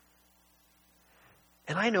good.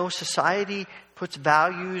 And I know society puts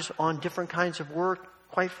values on different kinds of work.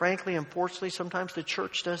 quite frankly, unfortunately, sometimes the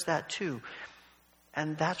church does that too.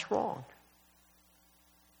 And that's wrong.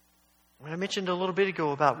 When I mentioned a little bit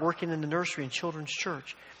ago about working in the nursery and children's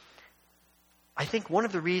church, I think one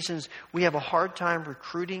of the reasons we have a hard time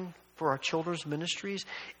recruiting for our children's ministries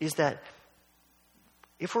is that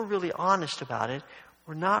if we're really honest about it,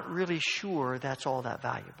 we're not really sure that's all that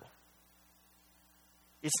valuable.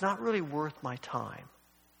 It's not really worth my time.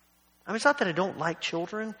 I mean, it's not that I don't like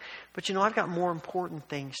children, but I've got more important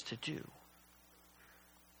things to do.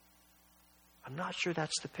 I'm not sure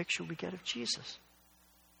that's the picture we get of Jesus.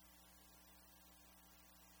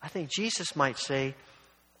 I think Jesus might say,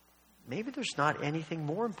 maybe there's not anything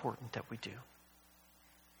more important that we do.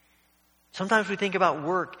 Sometimes we think about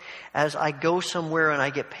work as I go somewhere and I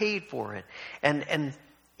get paid for it. And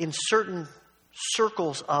in certain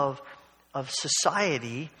circles of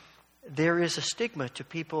society, there is a stigma to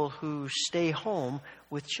people who stay home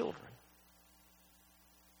with children.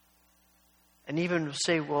 And even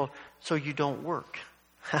say, well, so you don't work.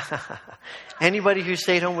 Anybody who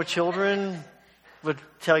stayed home with children would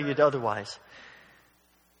tell you otherwise.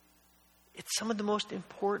 It's some of the most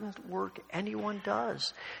important work anyone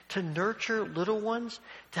does. To nurture little ones,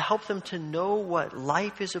 to help them to know what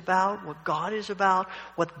life is about, what God is about,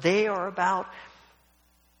 what they are about.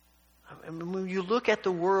 I mean, when you look at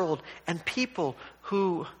the world and people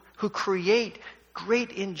who create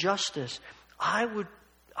great injustice, I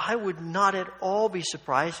would not at all be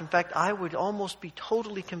surprised. In fact, I would almost be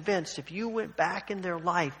totally convinced if you went back in their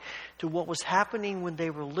life to what was happening when they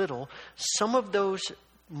were little, some of those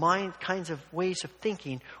kinds of ways of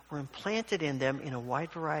thinking were implanted in them in a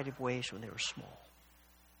wide variety of ways when they were small.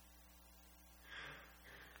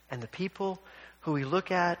 And the people who we look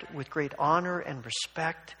at with great honor and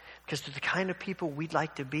respect, because they're the kind of people we'd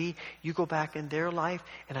like to be, you go back in their life,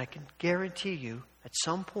 and I can guarantee you, at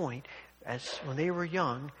some point, as when they were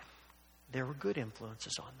young, there were good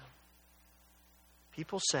influences on them.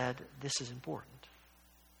 People said, this is important.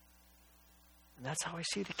 And that's how I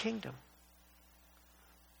see the kingdom.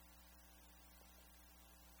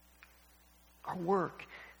 Our work,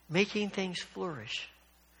 making things flourish.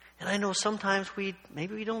 And I know sometimes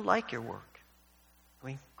maybe we don't like your work. I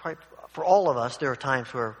mean, for all of us, there are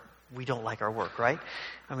times where we don't like our work, right?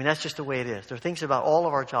 I mean, that's just the way it is. There are things about all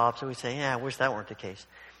of our jobs that we say, I wish that weren't the case.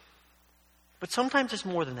 But sometimes it's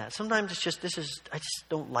more than that. Sometimes it's just, I just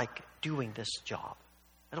don't like doing this job.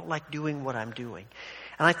 I don't like doing what I'm doing.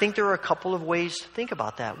 And I think there are a couple of ways to think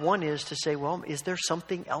about that. One is to say, well, is there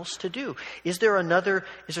something else to do? Is there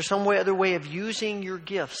some other way of using your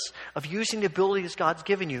gifts, of using the abilities God's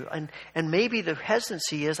given you? And maybe the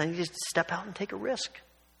hesitancy is, I need to step out and take a risk.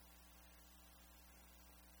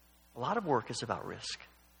 A lot of work is about risk.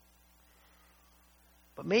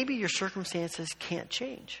 But maybe your circumstances can't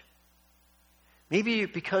change. Maybe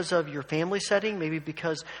because of your family setting, maybe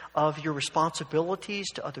because of your responsibilities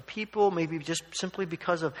to other people, maybe just simply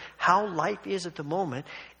because of how life is at the moment,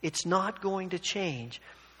 it's not going to change.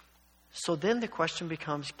 So then the question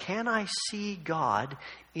becomes, can I see God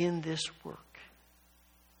in this work?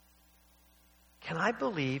 Can I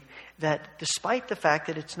believe that despite the fact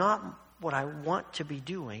that it's not what I want to be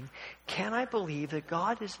doing, can I believe that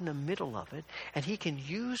God is in the middle of it and He can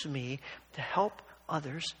use me to help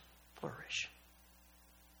others flourish?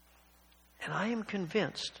 And I am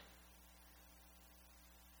convinced,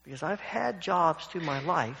 because I've had jobs through my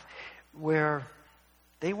life where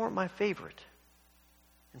they weren't my favorite.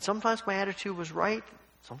 And sometimes my attitude was right,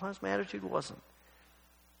 sometimes my attitude wasn't.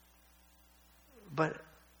 But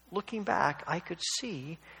looking back, I could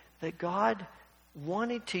see that God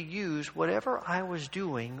wanted to use whatever I was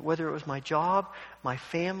doing, whether it was my job, my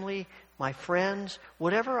family, my friends,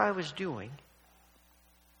 whatever I was doing,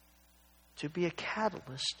 to be a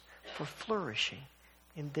catalyst for flourishing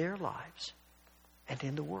in their lives and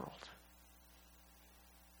in the world.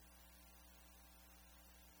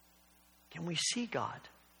 Can we see God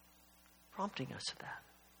prompting us to that,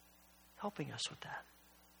 helping us with that,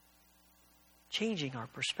 changing our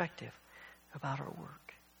perspective about our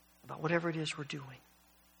work, about whatever it is we're doing?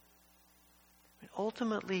 I mean,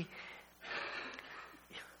 ultimately,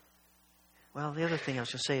 well, the other thing I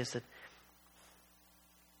was going to say is that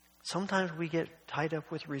sometimes we get tied up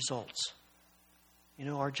with results.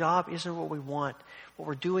 Our job isn't what we want. What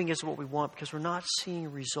we're doing isn't what we want because we're not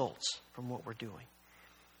seeing results from what we're doing.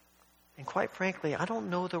 And quite frankly, I don't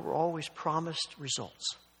know that we're always promised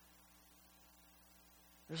results.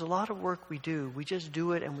 There's a lot of work we do. We just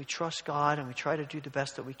do it and we trust God and we try to do the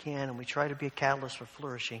best that we can and we try to be a catalyst for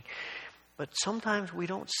flourishing. But sometimes we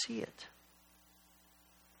don't see it.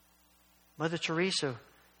 Mother Teresa,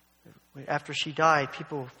 after she died,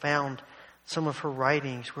 people found some of her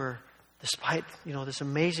writings where despite, this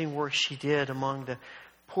amazing work she did among the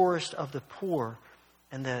poorest of the poor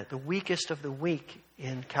and the weakest of the weak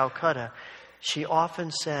in Calcutta, she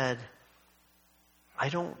often said, I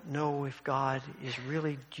don't know if God is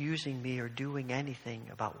really using me or doing anything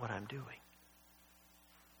about what I'm doing.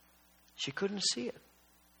 She couldn't see it.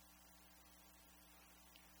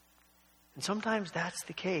 And sometimes that's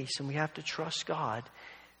the case, and we have to trust God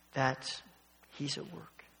that He's at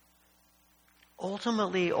work.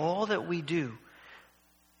 Ultimately, all that we do,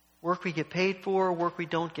 work we get paid for, work we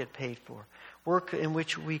don't get paid for, work in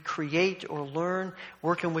which we create or learn,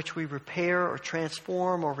 work in which we repair or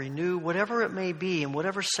transform or renew, whatever it may be, in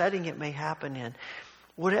whatever setting it may happen in,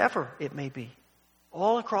 whatever it may be,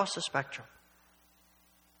 all across the spectrum.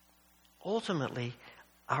 Ultimately,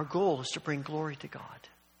 our goal is to bring glory to God.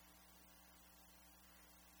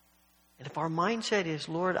 And if our mindset is,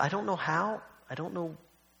 Lord, I don't know how, I don't know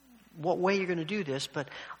what way you're going to do this, but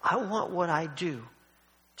I want what I do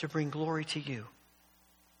to bring glory to you,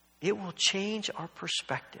 it will change our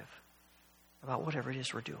perspective about whatever it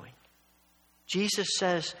is we're doing. Jesus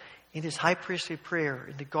says in his high priestly prayer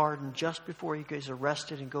in the garden just before he gets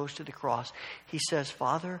arrested and goes to the cross, he says,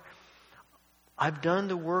 Father, I've done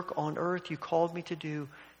the work on earth you called me to do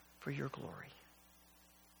for your glory.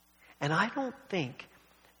 And I don't think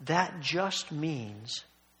that just means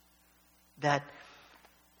that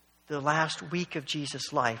the last week of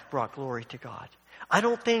Jesus' life brought glory to God. I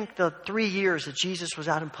don't think the 3 years that Jesus was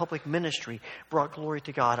out in public ministry brought glory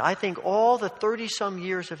to God. I think all the 30-some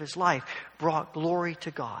years of his life brought glory to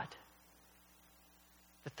God.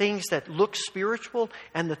 The things that looked spiritual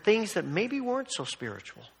and the things that maybe weren't so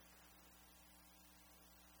spiritual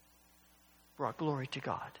brought glory to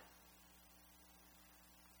God.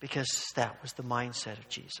 Because that was the mindset of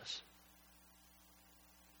Jesus.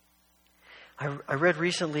 I read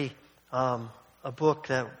recently a book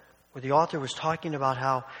where the author was talking about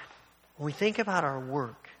how when we think about our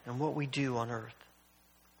work and what we do on earth,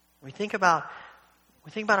 we think about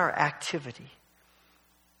our activity.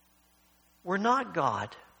 We're not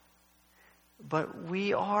God, but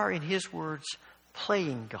we are, in his words,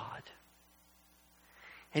 playing God.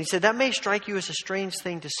 And he said, that may strike you as a strange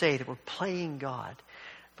thing to say, that we're playing God.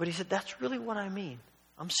 But he said, that's really what I mean.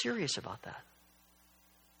 I'm serious about that.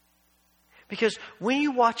 Because when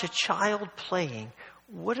you watch a child playing,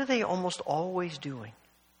 what are they almost always doing?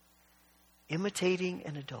 Imitating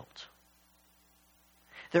an adult.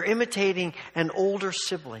 They're imitating an older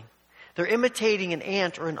sibling. They're imitating an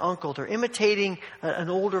aunt or an uncle. They're imitating an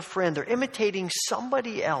older friend. They're imitating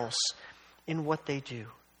somebody else in what they do.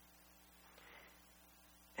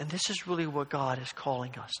 And this is really what God is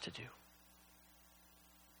calling us to do.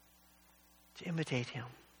 To imitate him.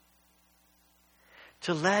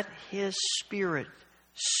 To let his Spirit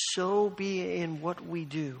so be in what we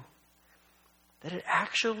do that it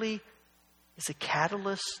actually is a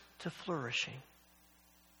catalyst to flourishing.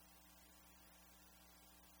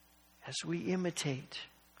 As we imitate,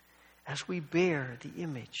 as we bear the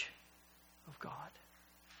image of God.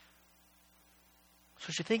 So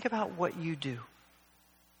as you think about what you do,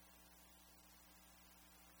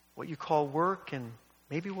 what you call work and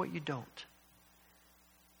maybe what you don't,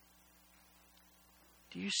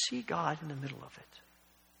 do you see God in the middle of it?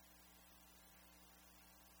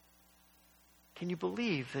 Can you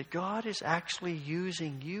believe that God is actually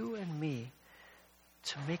using you and me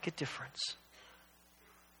to make a difference?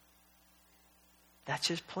 That's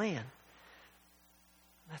his plan.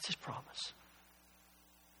 That's his promise.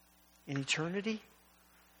 In eternity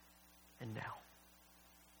and now.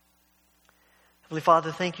 Heavenly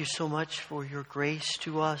Father, thank you so much for your grace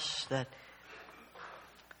to us that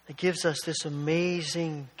gives us this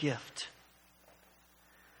amazing gift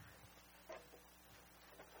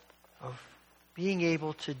of being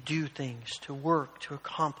able to do things, to work, to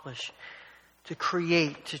accomplish, to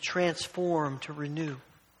create, to transform, to renew.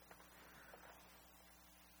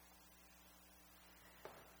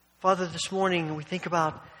 Father, this morning we think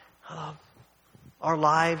about our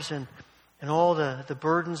lives and all the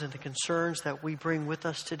burdens and the concerns that we bring with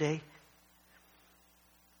us today.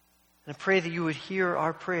 And I pray that you would hear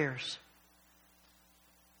our prayers.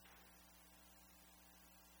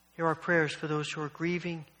 Hear our prayers for those who are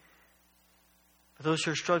grieving, for those who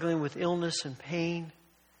are struggling with illness and pain,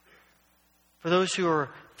 for those who are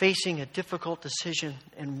facing a difficult decision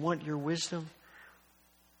and want your wisdom,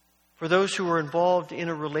 for those who are involved in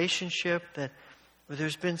a relationship where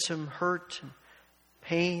there's been some hurt and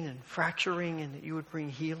pain and fracturing, and that you would bring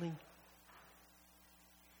healing.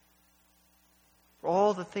 For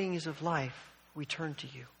all the things of life, we turn to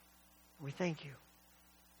you. We thank you.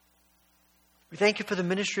 We thank you for the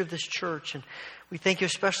ministry of this church, and we thank you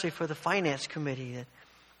especially for the finance committee that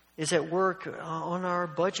is at work on our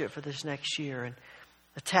budget for this next year, and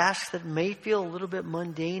a task that may feel a little bit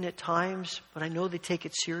mundane at times, but I know they take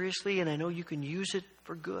it seriously, and I know you can use it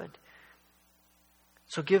for good.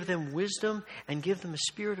 So give them wisdom and give them a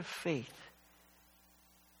spirit of faith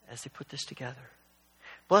as they put this together.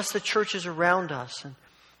 Bless the churches around us, and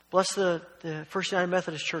bless the First United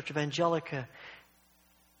Methodist Church of Angelica.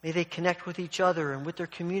 May they connect with each other and with their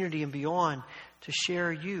community and beyond to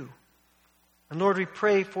share you. And Lord, we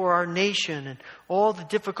pray for our nation and all the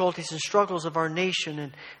difficulties and struggles of our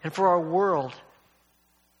nation and for our world.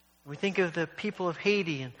 We think of the people of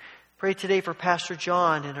Haiti and pray today for Pastor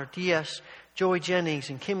John and our DS, Joey Jennings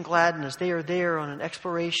and Kim Gladden as they are there on an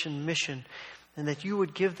exploration mission, and that you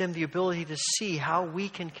would give them the ability to see how we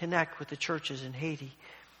can connect with the churches in Haiti.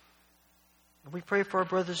 And we pray for our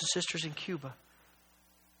brothers and sisters in Cuba.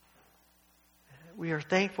 We are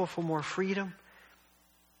thankful for more freedom,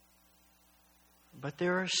 but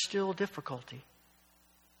there is still difficulty.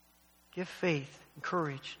 Give faith and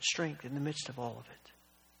courage and strength in the midst of all of it.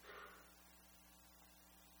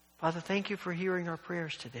 Father, thank you for hearing our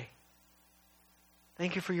prayers today.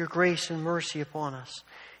 Thank you for your grace and mercy upon us.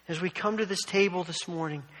 As we come to this table this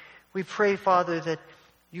morning, we pray, Father, that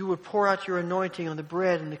you would pour out your anointing on the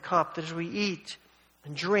bread and the cup, that as we eat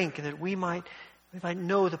and drink, that we might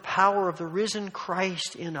know the power of the risen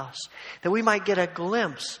Christ in us, that we might get a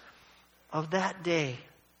glimpse of that day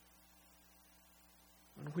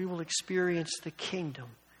when we will experience the kingdom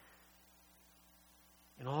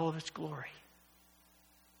in all of its glory.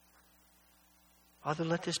 Father,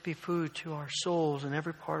 let this be food to our souls and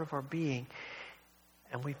every part of our being.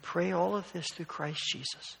 And we pray all of this through Christ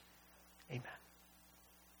Jesus. Amen.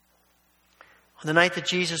 On the night that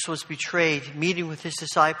Jesus was betrayed, meeting with his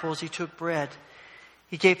disciples, he took bread.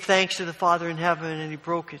 He gave thanks to the Father in heaven, and he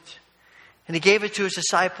broke it. And he gave it to his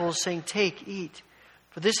disciples, saying, "Take, eat,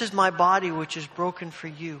 for this is my body which is broken for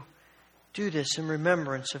you. Do this in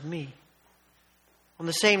remembrance of me." On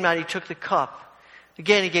the same night, he took the cup.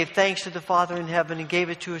 Again, he gave thanks to the Father in heaven and gave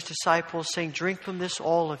it to his disciples, saying, "Drink from this,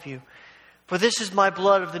 all of you. For this is my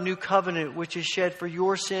blood of the new covenant, which is shed for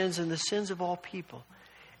your sins and the sins of all people.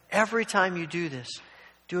 Every time you do this,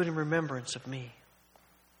 do it in remembrance of me."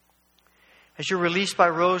 As you're released by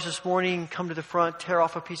Rose this morning, come to the front, tear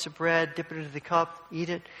off a piece of bread, dip it into the cup, eat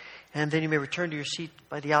it, and then you may return to your seat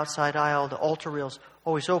by the outside aisle. The altar rail's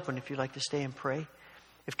always open if you'd like to stay and pray.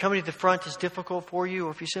 If coming to the front is difficult for you,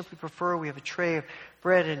 or if you simply prefer, we have a tray of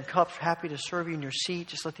bread and cups happy to serve you in your seat.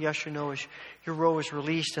 Just let the usher know as your row is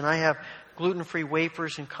released. And I have gluten-free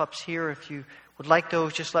wafers and cups here. If you would like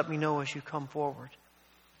those, just let me know as you come forward.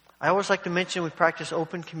 I always like to mention we practice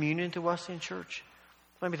open communion to Wesleyan Church.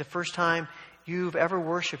 It might be the first time you've ever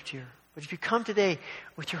worshiped here. But if you come today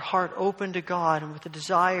with your heart open to God and with a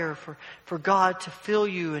desire for God to fill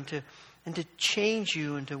you and to change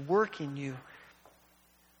you and to work in you,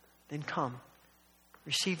 then come.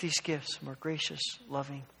 Receive these gifts from our gracious,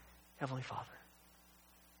 loving Heavenly Father.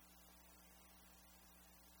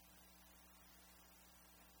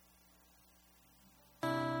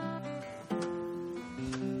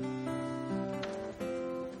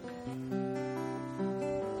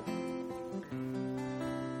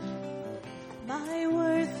 My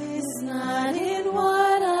worth is not in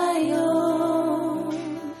what I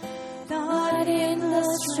own, not in the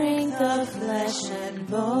strength of flesh and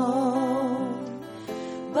bone,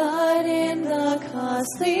 but in the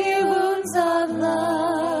costly wounds of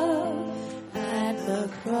love at the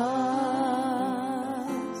cross.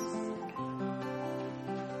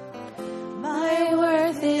 My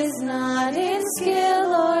worth is not in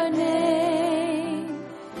skill or name,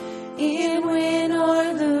 in win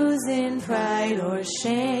or lose, in pride or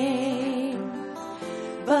shame,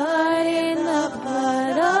 but in the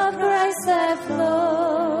blood of Christ that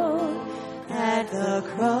flowed at the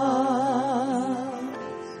cross.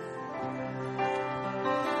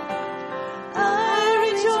 I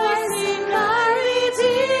rejoice in my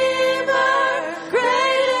Redeemer,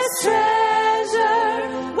 greatest treasure,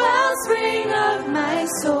 wellspring of my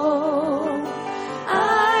soul.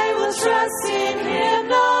 I will trust in Him,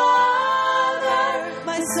 no other.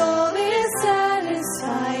 My soul is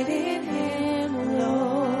satisfied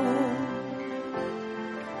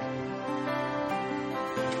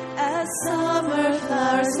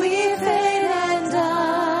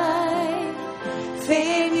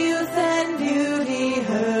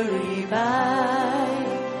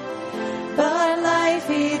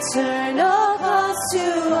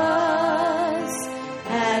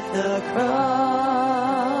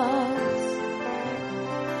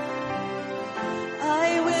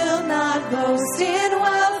boast in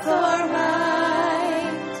wealth or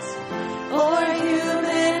might, or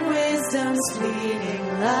human wisdom's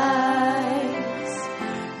fleeting light,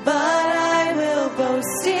 but I will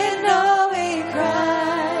boast in knowing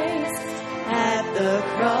Christ at the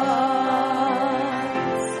cross.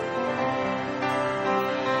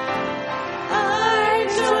 I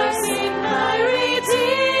rejoice in my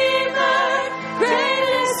Redeemer,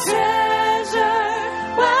 greatest treasure,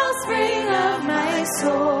 wellspring of my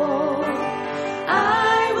soul.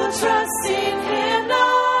 I will trust in Him, no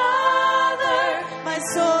other. My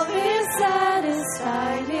soul is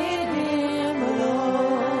satisfied in Him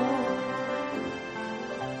alone.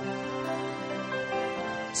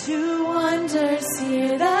 Two wonders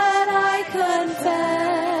here that I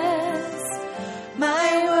confess,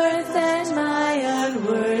 my worth and my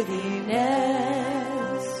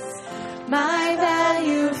unworthiness, my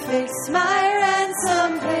value fixed, my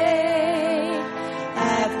ransom paid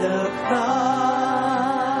at the cross.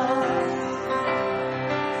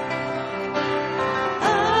 I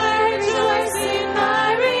rejoice in my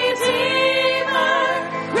Redeemer,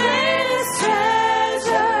 greatest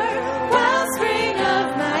treasure, wellspring of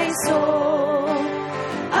my soul.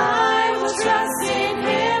 I will trust in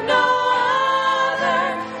Him, no other.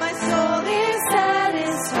 My soul is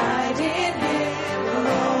satisfied in Him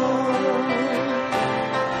alone.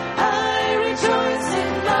 I rejoice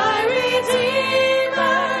in my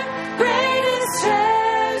Redeemer, greatest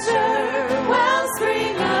treasure,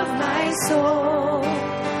 wellspring of my soul.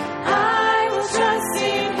 I will trust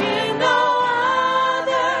in Him, no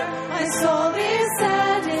other. My soul is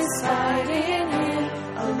satisfied in Him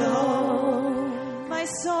alone. My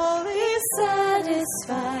soul is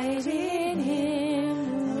satisfied in Him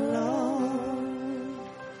alone.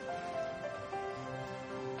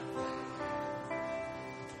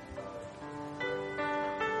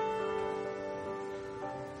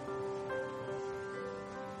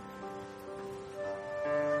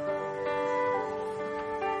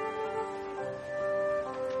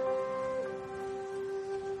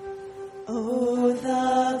 Oh,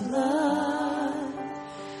 the blood,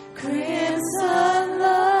 crimson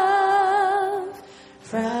love,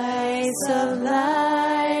 price of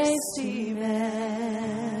life's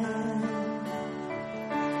demand.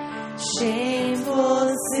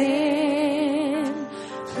 Shameful sin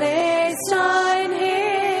placed on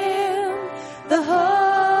Him, the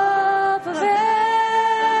hope of every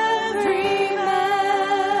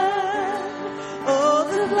man. Oh,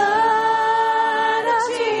 the blood of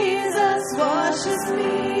Jesus washes me.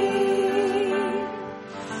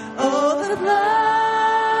 Oh, the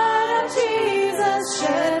blood of Jesus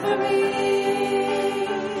shed for me.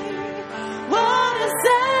 What a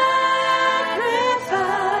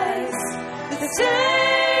sacrifice that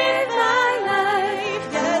saved my life.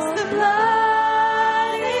 Yes, the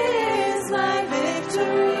blood is my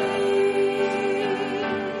victory.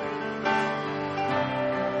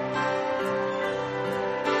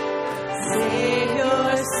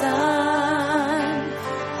 Savior, Son,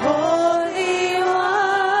 Holy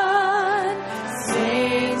One,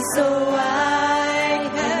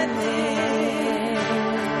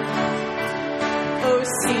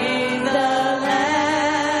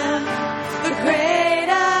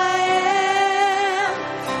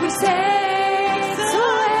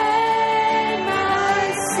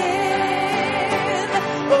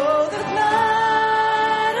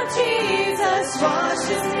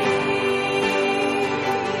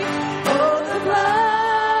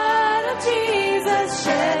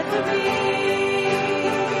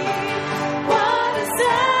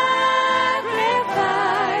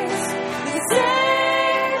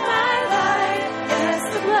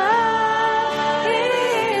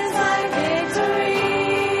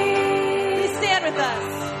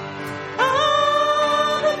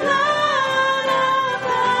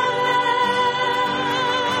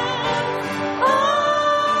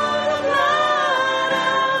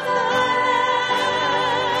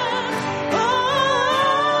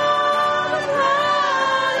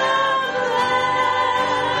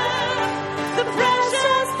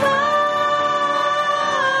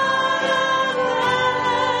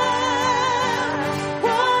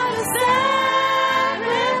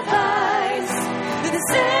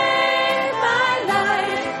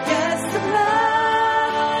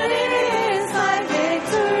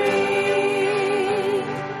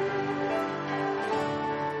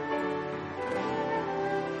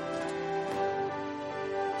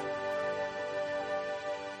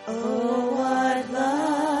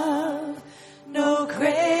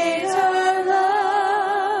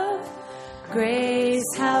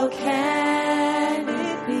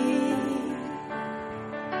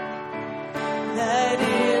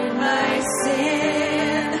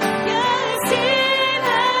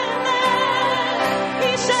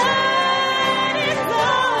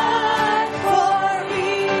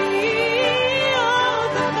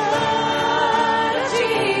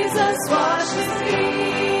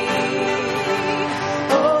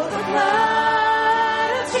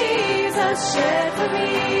 shed for me.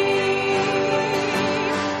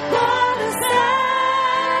 What a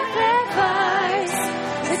sacrifice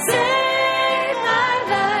that saved my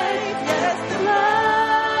life. Yes, the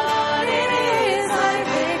blood, it is my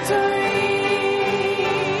victory.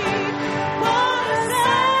 What a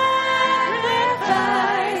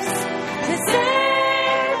sacrifice to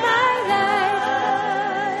save my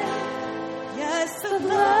life. Yes, the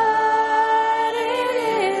blood, it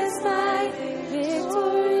is my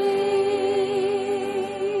victory.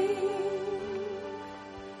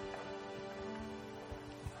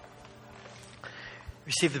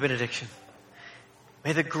 Receive the benediction.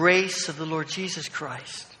 May the grace of the Lord Jesus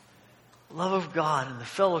Christ, the love of God, and the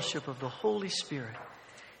fellowship of the Holy Spirit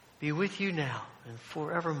be with you now and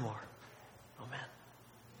forevermore.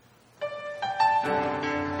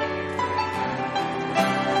 Amen.